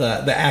lot of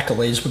the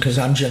accolades because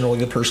I'm generally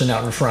the person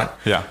out in front.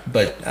 Yeah.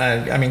 But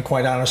I mean,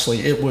 quite honestly,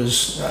 it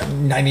was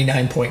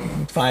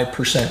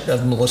 99.5%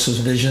 of Melissa's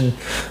vision,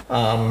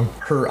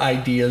 her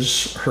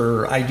ideas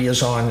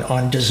ideas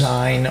on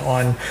design,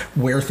 on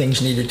where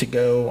things needed to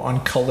go,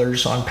 on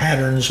colors, on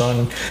patterns,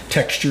 on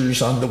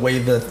textures, on the way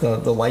that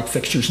the light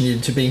fixtures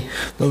needed to be.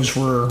 Those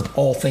were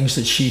all things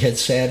that she had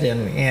said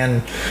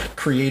and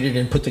created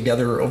and put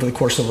together over the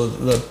course of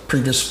the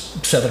previous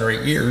 7 or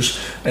 8 years.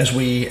 As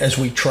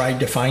we tried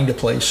to find a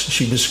place,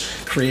 she was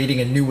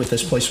creating and knew what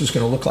this place was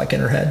going to look like in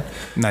her head.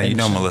 Now, you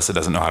know, Melissa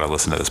doesn't know how to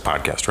listen to this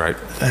podcast, right?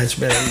 It's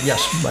been,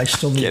 yes, I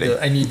still need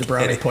I need the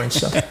brownie points.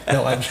 So.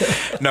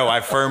 No,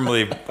 I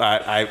firmly,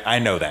 I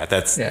know that.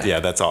 That's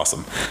that's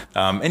awesome.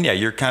 And yeah,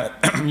 you're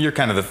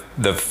kind of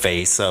the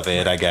face of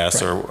it, I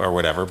guess, right. or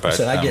whatever. But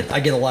so I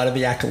get a lot of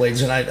the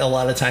accolades, and a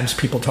lot of times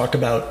people talk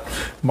about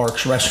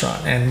Mark's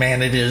restaurant, and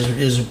man, it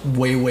is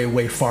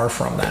way far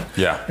from that.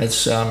 Yeah,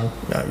 it's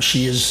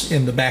she is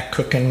in the back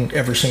cooking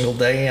every single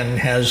day and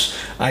has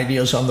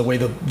ideas on the way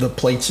the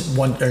plates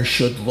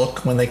should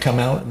look when they come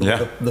out.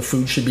 The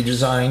food should be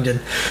designed,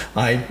 and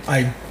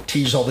I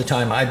tease all the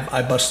time.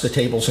 I bust the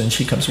tables and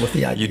she comes with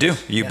the idea. You do.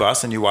 You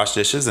bust and you wash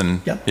dishes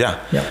and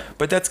yeah.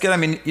 But that's good. I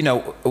mean, you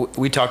know,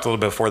 we talked a little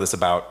bit before this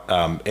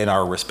about in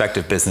our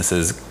respective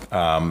businesses,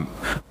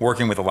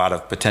 working with a lot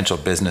of potential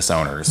business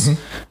owners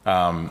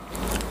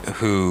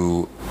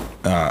who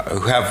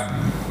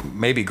have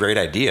maybe great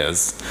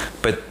ideas,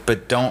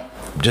 but don't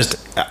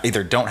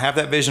either don't have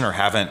that vision or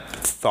haven't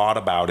thought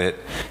about it.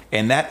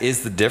 And that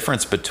is the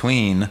difference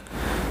between,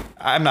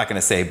 I'm not going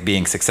to say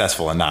being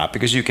successful and not,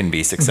 because you can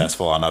be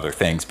successful on other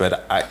things,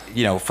 but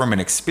from an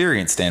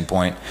experience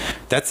standpoint,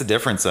 that's the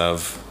difference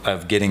of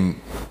getting,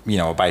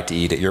 a bite to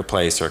eat at your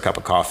place or a cup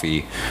of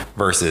coffee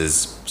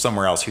versus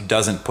somewhere else who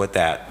doesn't put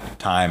that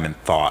time and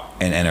thought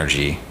and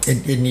energy.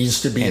 It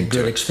needs to be a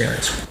good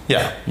experience.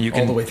 Yeah, you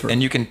can all the way through.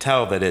 And you can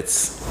tell that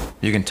it's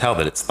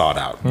thought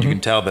out. You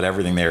can tell that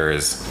everything there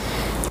is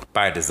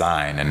by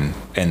design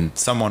and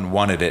someone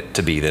wanted it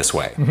to be this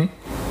way.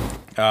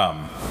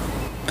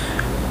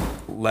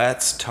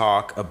 Let's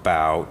talk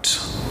about.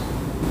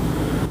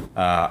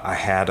 I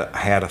had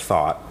a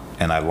thought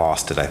and I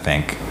lost it, I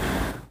think.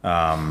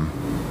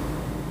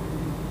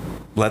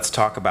 Let's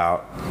talk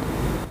about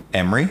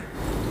Emery.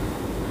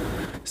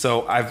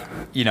 So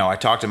I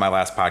talked in my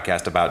last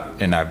podcast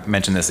about, and I've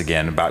mentioned this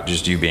again, about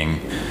just you being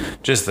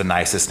just the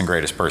nicest and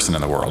greatest person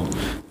in the world.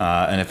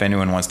 And if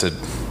anyone wants to,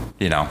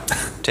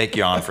 take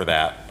you on for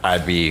that,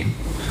 I'd be,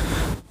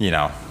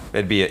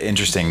 it'd be an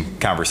interesting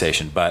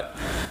conversation. But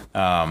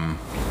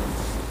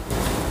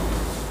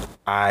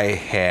I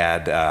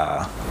had,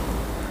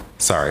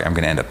 sorry, I'm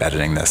going to end up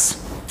editing this.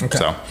 Okay.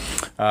 So,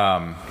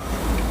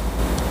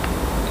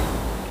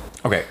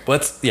 okay,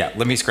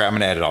 let me scrap. I'm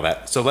going to edit all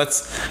that. So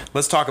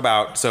let's talk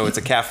about, so it's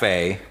a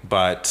cafe,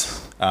 but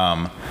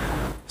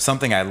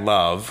something I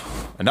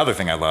love, another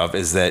thing I love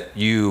is that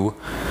you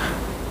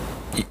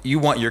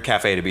want your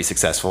cafe to be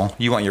successful.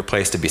 You want your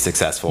place to be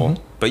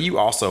successful, but you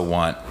also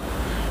want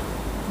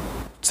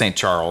St.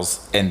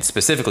 Charles and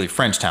specifically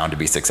Frenchtown to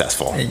be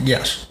successful.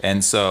 Yes.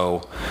 And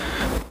so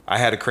I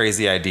had a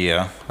crazy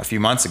idea a few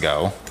months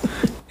ago,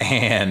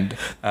 and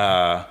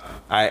I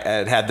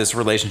had this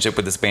relationship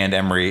with this band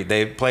Emery.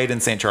 They've played in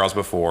St. Charles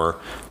before.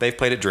 They've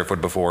played at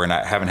Driftwood before, and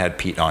I haven't had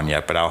Pete on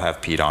yet, but I'll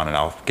have Pete on and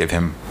I'll give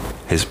him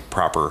his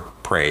proper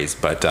praise.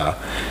 But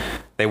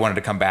they wanted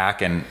to come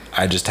back, and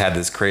I just had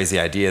this crazy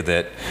idea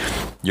that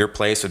your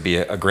place would be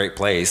a great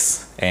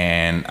place.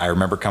 And I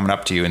remember coming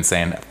up to you and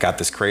saying, I've got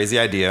this crazy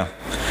idea.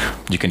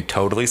 You can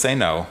totally say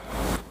no,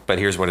 but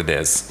here's what it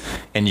is.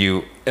 And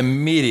you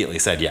immediately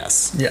said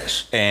yes.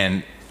 Yes.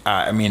 And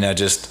I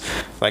just,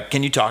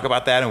 can you talk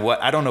about that and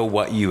I don't know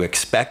what you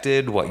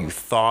expected, what you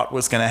thought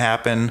was going to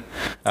happen.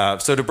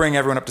 So to bring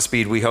everyone up to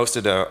speed, we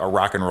hosted a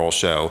rock and roll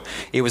show.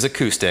 It was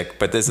acoustic,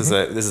 but this is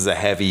a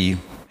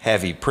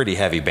pretty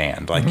heavy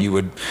band. You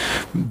would,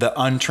 the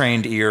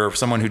untrained ear,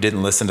 someone who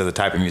didn't listen to the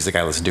type of music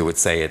I listen to would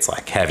say it's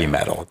like heavy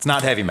metal. It's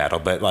not heavy metal,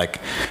 but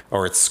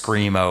or it's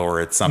screamo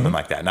or it's something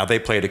like that. Now they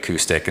played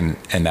acoustic and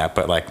that,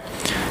 but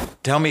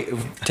tell me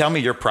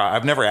your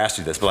I've never asked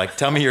you this, but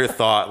tell me your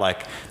thought,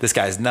 this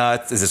guy's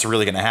nuts. Is this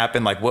really going to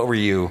happen? Where were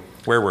you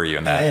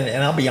in that?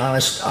 And I'll be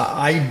honest,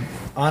 I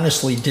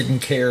honestly didn't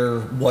care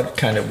what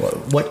kind of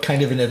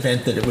an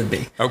event that it would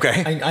be.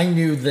 Okay. I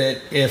knew that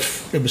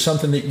if it was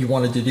something that you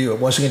wanted to do, it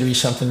wasn't going to be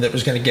something that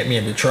was going to get me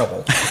into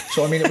trouble.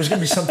 So it was going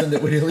to be something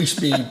that would at least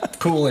be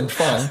cool and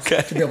fun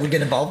to be able to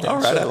get involved in.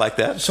 All right, I like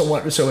that. So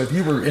if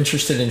you were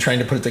interested in trying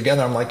to put it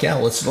together, I'm like, yeah,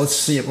 let's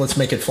see it, let's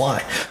make it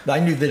fly. I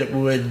knew that it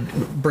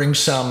would bring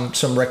some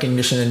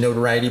recognition and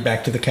notoriety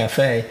back to the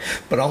cafe,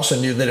 but also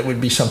knew that it would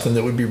be something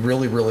that would be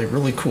really, really,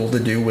 really cool to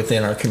do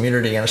within our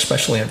community, and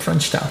especially in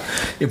Frenchtown.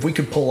 If we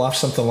could pull off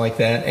something like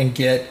that and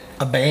get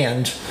a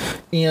band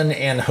in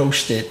and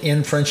host it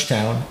in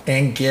Frenchtown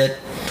and get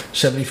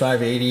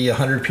 75, 80,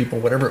 100 people,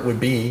 whatever it would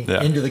be,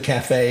 into the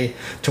cafe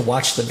to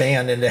watch the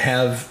band and to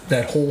have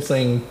that whole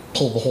thing,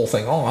 pull the whole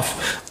thing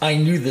off, I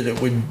knew that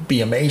it would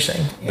be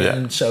amazing.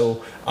 And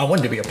so I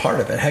wanted to be a part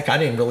of it. Heck, I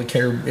didn't really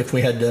care if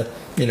we had to,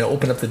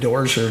 open up the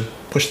doors or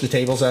push the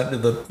tables out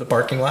into the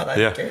parking lot. I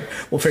didn't care.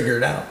 We'll figure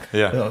it out.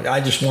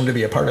 I just wanted to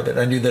be a part of it.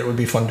 I knew that it would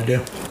be fun to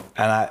do.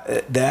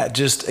 And that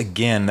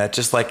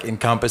just like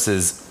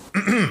encompasses,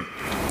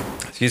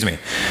 excuse me,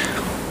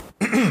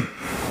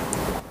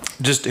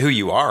 just who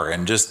you are.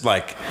 And just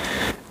like,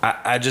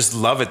 I just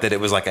love it that it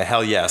was like a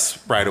hell yes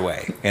right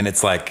away. And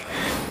it's like,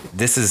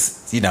 this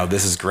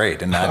is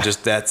great. And I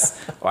just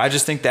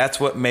think that's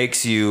what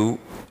makes you,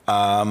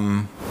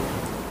 that's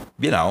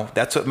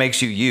what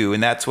makes you,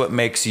 and that's what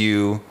makes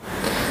you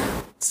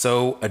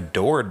so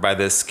adored by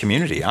this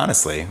community.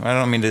 Honestly, I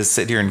don't mean to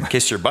sit here and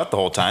kiss your butt the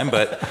whole time,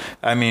 but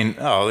I mean,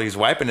 he's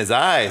wiping his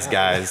eyes,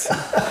 guys.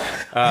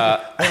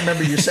 I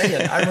remember you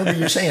saying,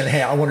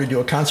 "Hey, I want to do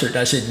a concert," and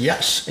I said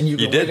yes, and you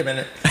go, "Wait a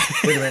minute,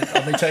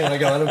 let me tell you." And I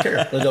go, "I don't care.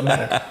 It doesn't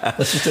matter.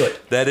 Let's just do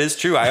it." That is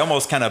true. I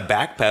almost kind of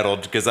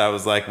backpedaled because I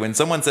was like, when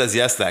someone says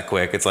yes that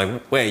quick, it's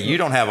like, wait, you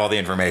don't have all the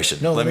information.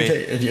 No, let me tell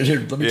you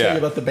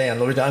about the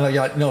band. Let's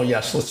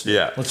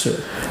do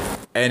it.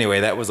 Anyway,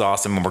 that was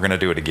awesome, and we're going to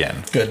do it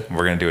again. Good.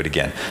 We're going to do it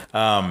again.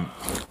 Well,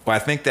 I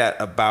think that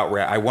about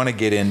I want to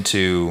get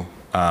into.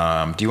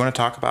 Do you want to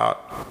talk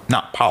about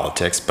not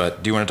politics,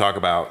 but do you want to talk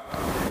about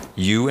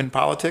you in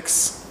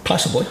politics?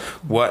 Possibly.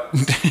 What?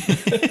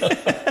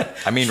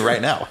 I mean,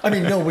 right now.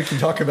 No, we can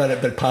talk about it,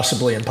 but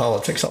possibly in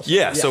politics also.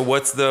 Yeah. So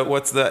what's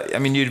the? I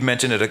mean, you'd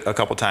mentioned it a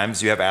couple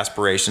times. You have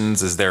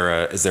aspirations. Is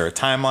there a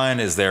timeline?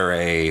 Is there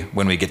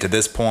when we get to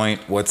this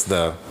point? What's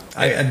the?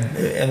 I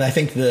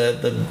think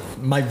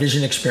my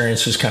vision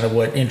experience is kind of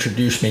what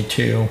introduced me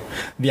to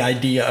the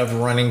idea of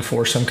running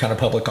for some kind of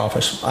public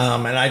office.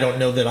 And I don't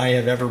know that I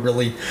have ever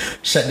really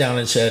sat down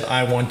and said,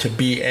 I want to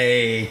be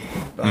a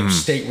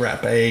state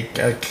rep,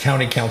 a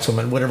county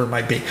councilman, whatever it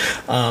might be.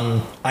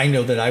 I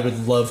know that I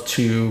would love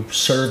to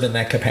serve in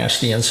that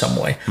capacity in some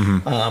way.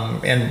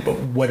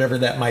 And whatever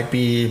that might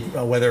be,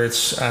 whether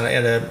it's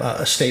at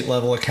a state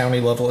level, a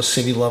county level, a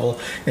city level,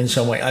 in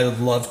some way, I would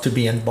love to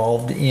be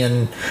involved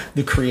in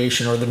the creation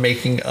or the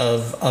making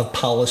of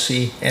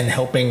policy and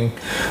helping,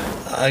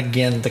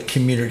 again, the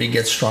community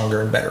get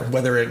stronger and better,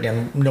 whether,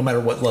 again, no matter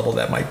what level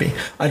that might be.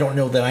 I don't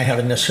know that I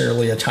have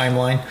necessarily a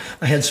timeline.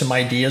 I had some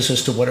ideas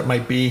as to what it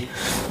might be.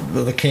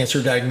 The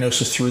cancer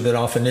diagnosis threw that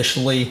off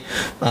initially.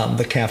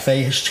 The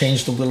cafe has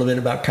changed a little bit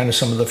about kind of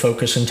some of the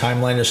focus and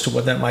timeline as to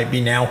what that might be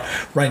now.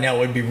 Right now, it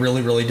would be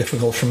really, really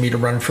difficult for me to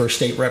run for a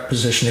state rep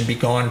position and be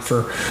gone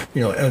for,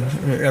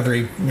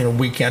 every,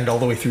 weekend all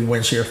the way through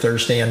Wednesday or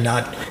Thursday and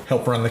not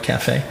help run the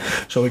cafe.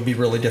 So it would be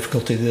really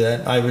difficult to do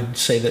that. I would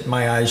say that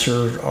my eyes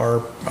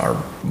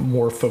are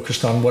more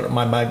focused on what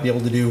I might be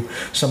able to do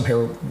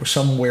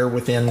somewhere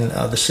within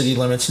the city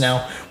limits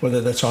now,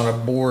 whether that's on a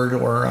board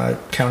or a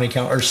county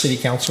or city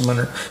councilman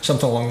or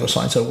something along those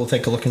lines. So we'll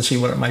take a look and see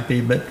what it might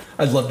be. But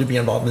I'd love to be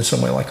involved in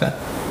some way like that.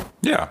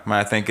 Yeah,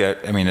 I think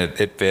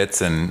it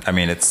fits, and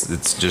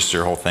it's just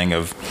your whole thing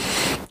of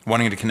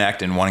wanting to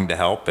connect and wanting to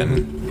help,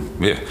 and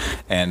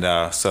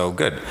so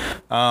good.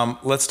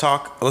 Let's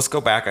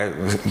go back. I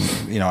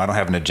don't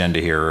have an agenda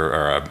here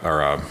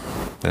or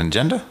an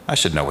agenda. I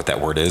should know what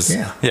that word is.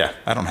 Yeah.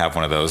 I don't have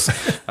one of those,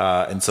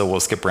 and so we'll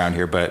skip around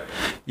here. But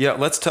yeah,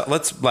 let's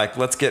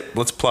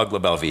plug La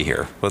Belle Vie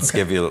here. Let's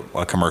give you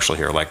a commercial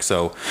here.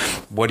 So,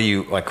 what do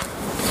you like?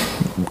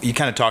 You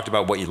kind of talked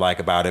about what you like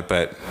about it,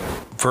 but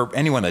for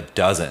anyone that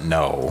doesn't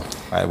know,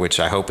 which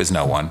I hope is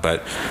no one,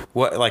 but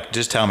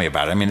just tell me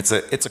about it.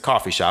 It's a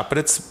coffee shop, but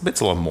it's a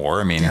little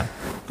more.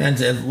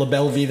 And La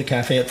Belle Vie, the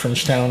cafe at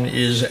Frenchtown,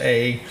 is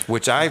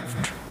which I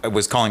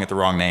was calling it the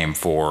wrong name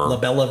for La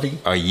Belle Vie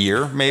a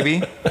year,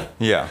 maybe.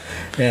 Yeah.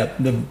 Yeah.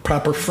 The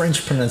proper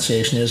French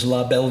pronunciation is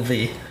La Belle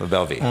Vie. La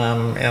Belle Vie.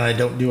 And I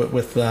don't do it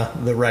with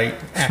the right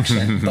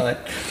accent,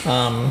 but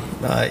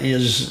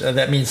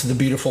that means the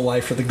beautiful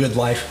life or the good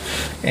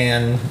life,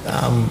 and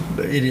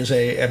it is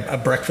a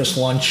breakfast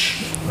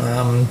lunch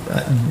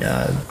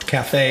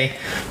cafe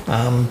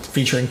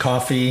featuring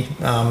coffee,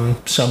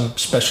 some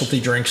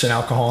specialty drinks and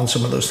alcohol, and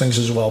some of those things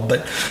as well.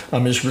 But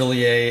is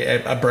really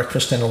a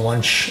breakfast and a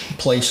lunch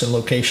place and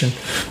location.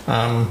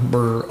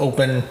 We're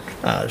open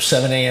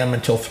 7 a.m.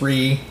 until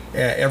 3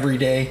 every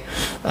day.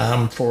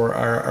 For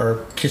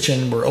our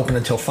kitchen, we're open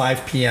until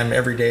 5 p.m.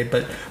 every day,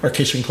 but our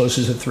kitchen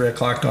closes at 3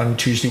 o'clock on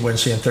Tuesday,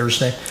 Wednesday, and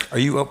Thursday. Are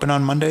you open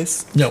on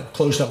Mondays? No,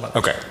 closed on Mondays.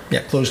 Okay.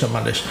 Yeah, closed on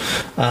Mondays.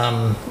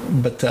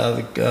 But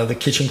the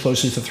kitchen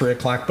closes at 3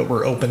 o'clock, but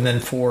we're open then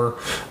for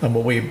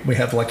we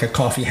have like a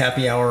coffee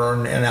happy hour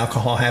and an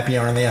alcohol happy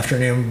hour in the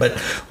afternoon. But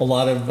a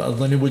lot of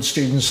Lindenwood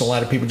students, a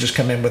lot of people just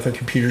come in with their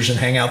computers and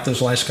hang out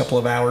those last couple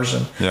of hours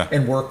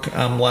and work.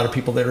 A lot of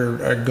people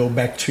that go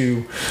back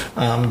to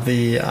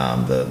the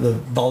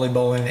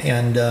volleyball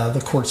and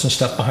the courts and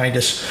stuff behind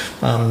us.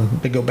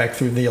 They go back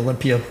through the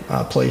Olympia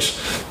place.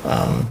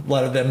 A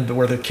lot of them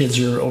where the kids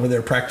are over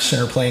there practicing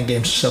or playing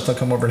games and stuff, they'll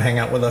come over and hang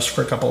out with us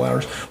for a couple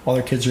hours while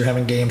their kids are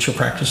having games or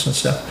practice and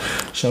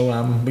stuff.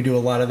 So we do a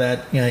lot of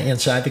that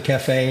inside the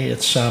cafe.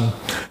 It's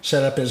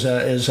set up as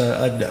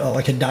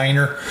like a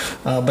diner,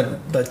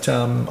 but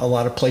a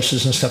lot of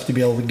places and stuff to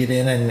be able to get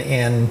in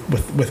and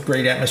with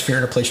great atmosphere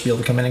and a place to be able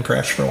to come in and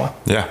crash for a while.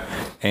 Yeah.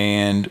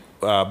 And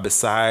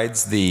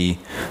besides the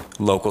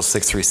local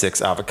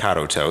 636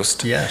 avocado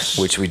toast, yes,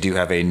 which we do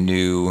have a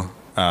new,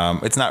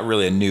 it's not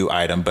really a new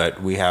item,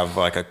 but we have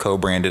like a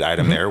co-branded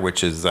item there,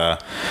 which is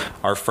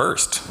our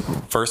first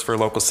for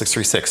local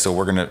 636. So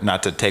we're going to,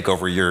 not to take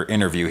over your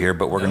interview here,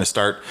 but we're going to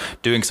start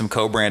doing some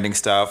co-branding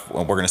stuff.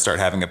 We're going to start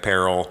having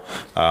apparel.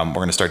 We're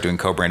going to start doing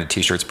co-branded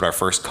t-shirts, but our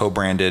first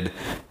co-branded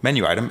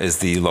menu item is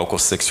the local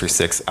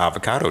 636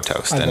 avocado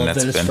toast. I love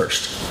that it's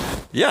first.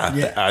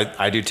 Yeah.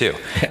 I do too.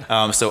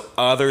 Yeah. So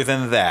other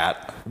than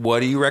that,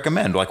 what do you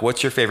recommend? Like,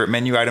 what's your favorite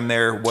menu item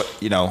there?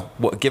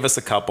 Give us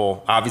a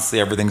couple. Obviously,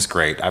 everything's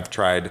great. I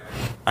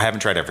haven't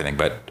tried everything,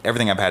 but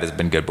everything I've had has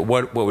been good. But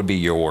what would be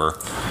your?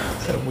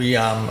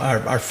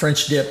 Our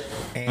French dip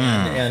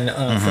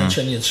and French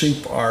onion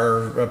soup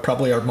are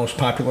probably our most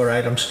popular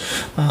items.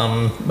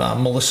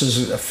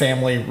 Melissa's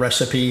family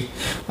recipe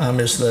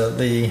is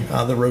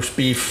the roast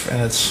beef,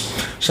 and it's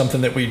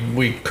something that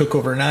we cook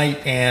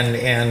overnight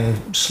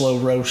and slow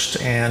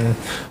roast and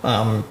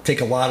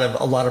take a lot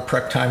of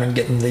prep time in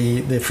getting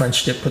the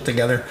French dip put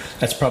together.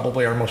 That's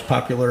probably our most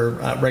popular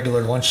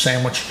regular lunch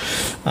sandwich.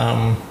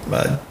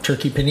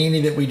 Turkey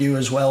panini that we do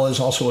as well is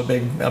also a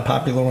big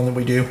popular one that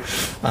we do.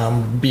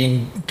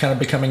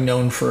 Becoming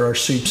known for our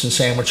soups and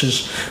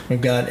sandwiches.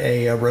 We've got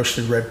a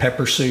roasted red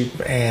pepper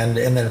soup and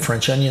then a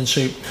French onion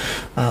soup.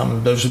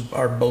 Those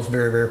are both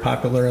very, very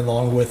popular,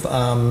 along with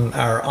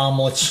our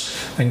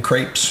omelets and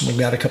crepes. We've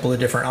got a couple of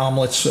different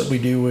omelets that we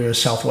do. We have a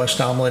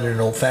Southwest omelet and an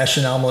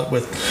old-fashioned omelet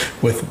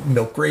with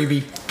milk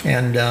gravy,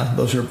 and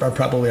those are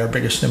probably our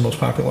biggest and most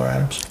popular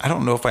items. I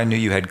don't know if I knew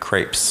you had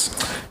crepes.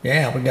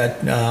 Yeah, we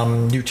got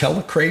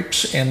Nutella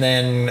crepes and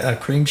then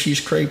cream cheese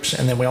crepes,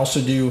 and then we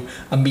also do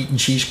a meat and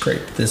cheese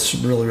crepe that's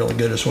really, really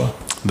good as well.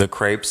 The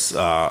crepes,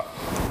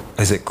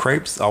 is it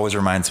crepes? Always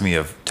reminds me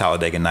of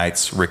Talladega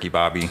Nights, Ricky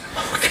Bobby.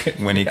 Okay.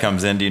 When he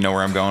comes in, do you know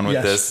where I'm going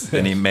with this? Yes.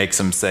 And he makes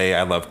him say,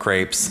 "I love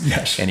crepes."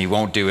 Yes. And he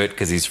won't do it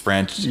because he's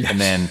French. Yes. And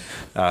then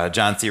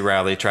John C.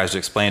 Reilly tries to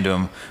explain to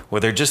him,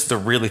 well, they're just the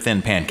really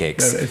thin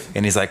pancakes.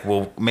 And he's like,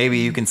 well, maybe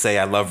you can say,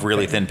 "I love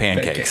really thin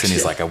pancakes." And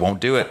he's like, I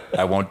won't do it.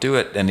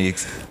 And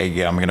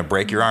I'm going to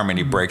break your arm. And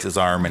he breaks his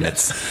arm. And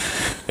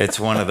it's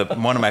one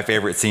of my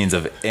favorite scenes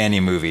of any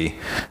movie.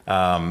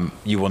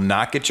 You will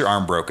not get your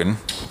arm broken,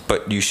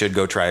 but you should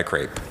go try a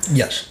crepe.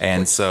 Yes.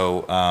 And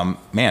so,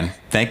 man,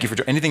 thank you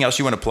for anything else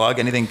you want to plug?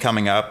 Anything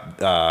coming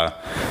up?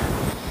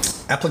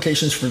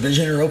 Applications for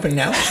Vision are open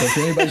now, so if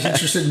anybody's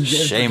interested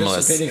in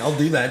participating, I'll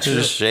do that. Sure.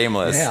 Just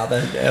shameless. Yeah,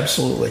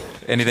 absolutely.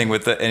 Anything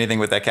with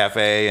that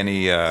cafe?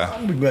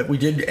 We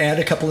did add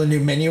a couple of new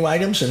menu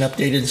items and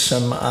updated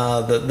some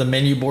the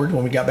menu board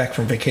when we got back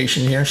from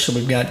vacation here. So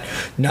we've got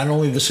not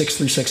only the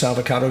 636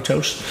 avocado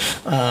toast,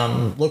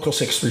 local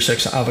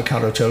 636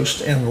 avocado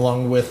toast, and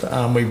along with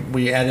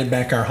we added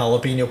back our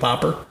jalapeno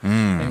popper,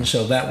 and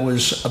so that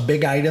was a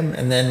big item.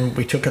 And then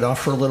we took it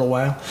off for a little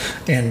while,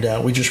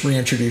 and we just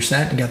reintroduced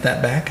that and got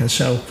that back. And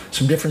so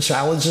some different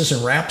salads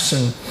and wraps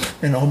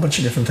and a whole bunch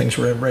of different things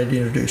we're ready to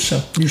introduce.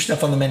 So new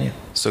stuff on the menu.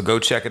 So go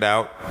check it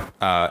out.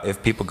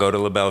 If people go to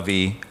La Belle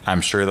Vie,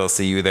 I'm sure they'll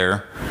see you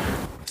there.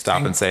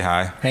 Stop and say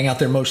hi. Hang out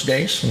there most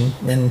days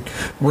and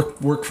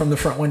work from the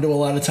front window a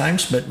lot of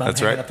times, but I'm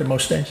hanging out there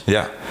most days.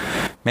 Yeah.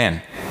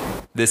 Man,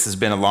 this has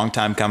been a long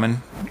time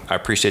coming. I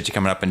appreciate you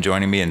coming up and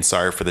joining me, and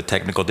sorry for the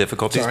technical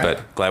difficulties,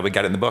 but glad we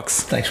got it in the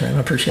books. Thanks, man.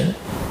 I appreciate it.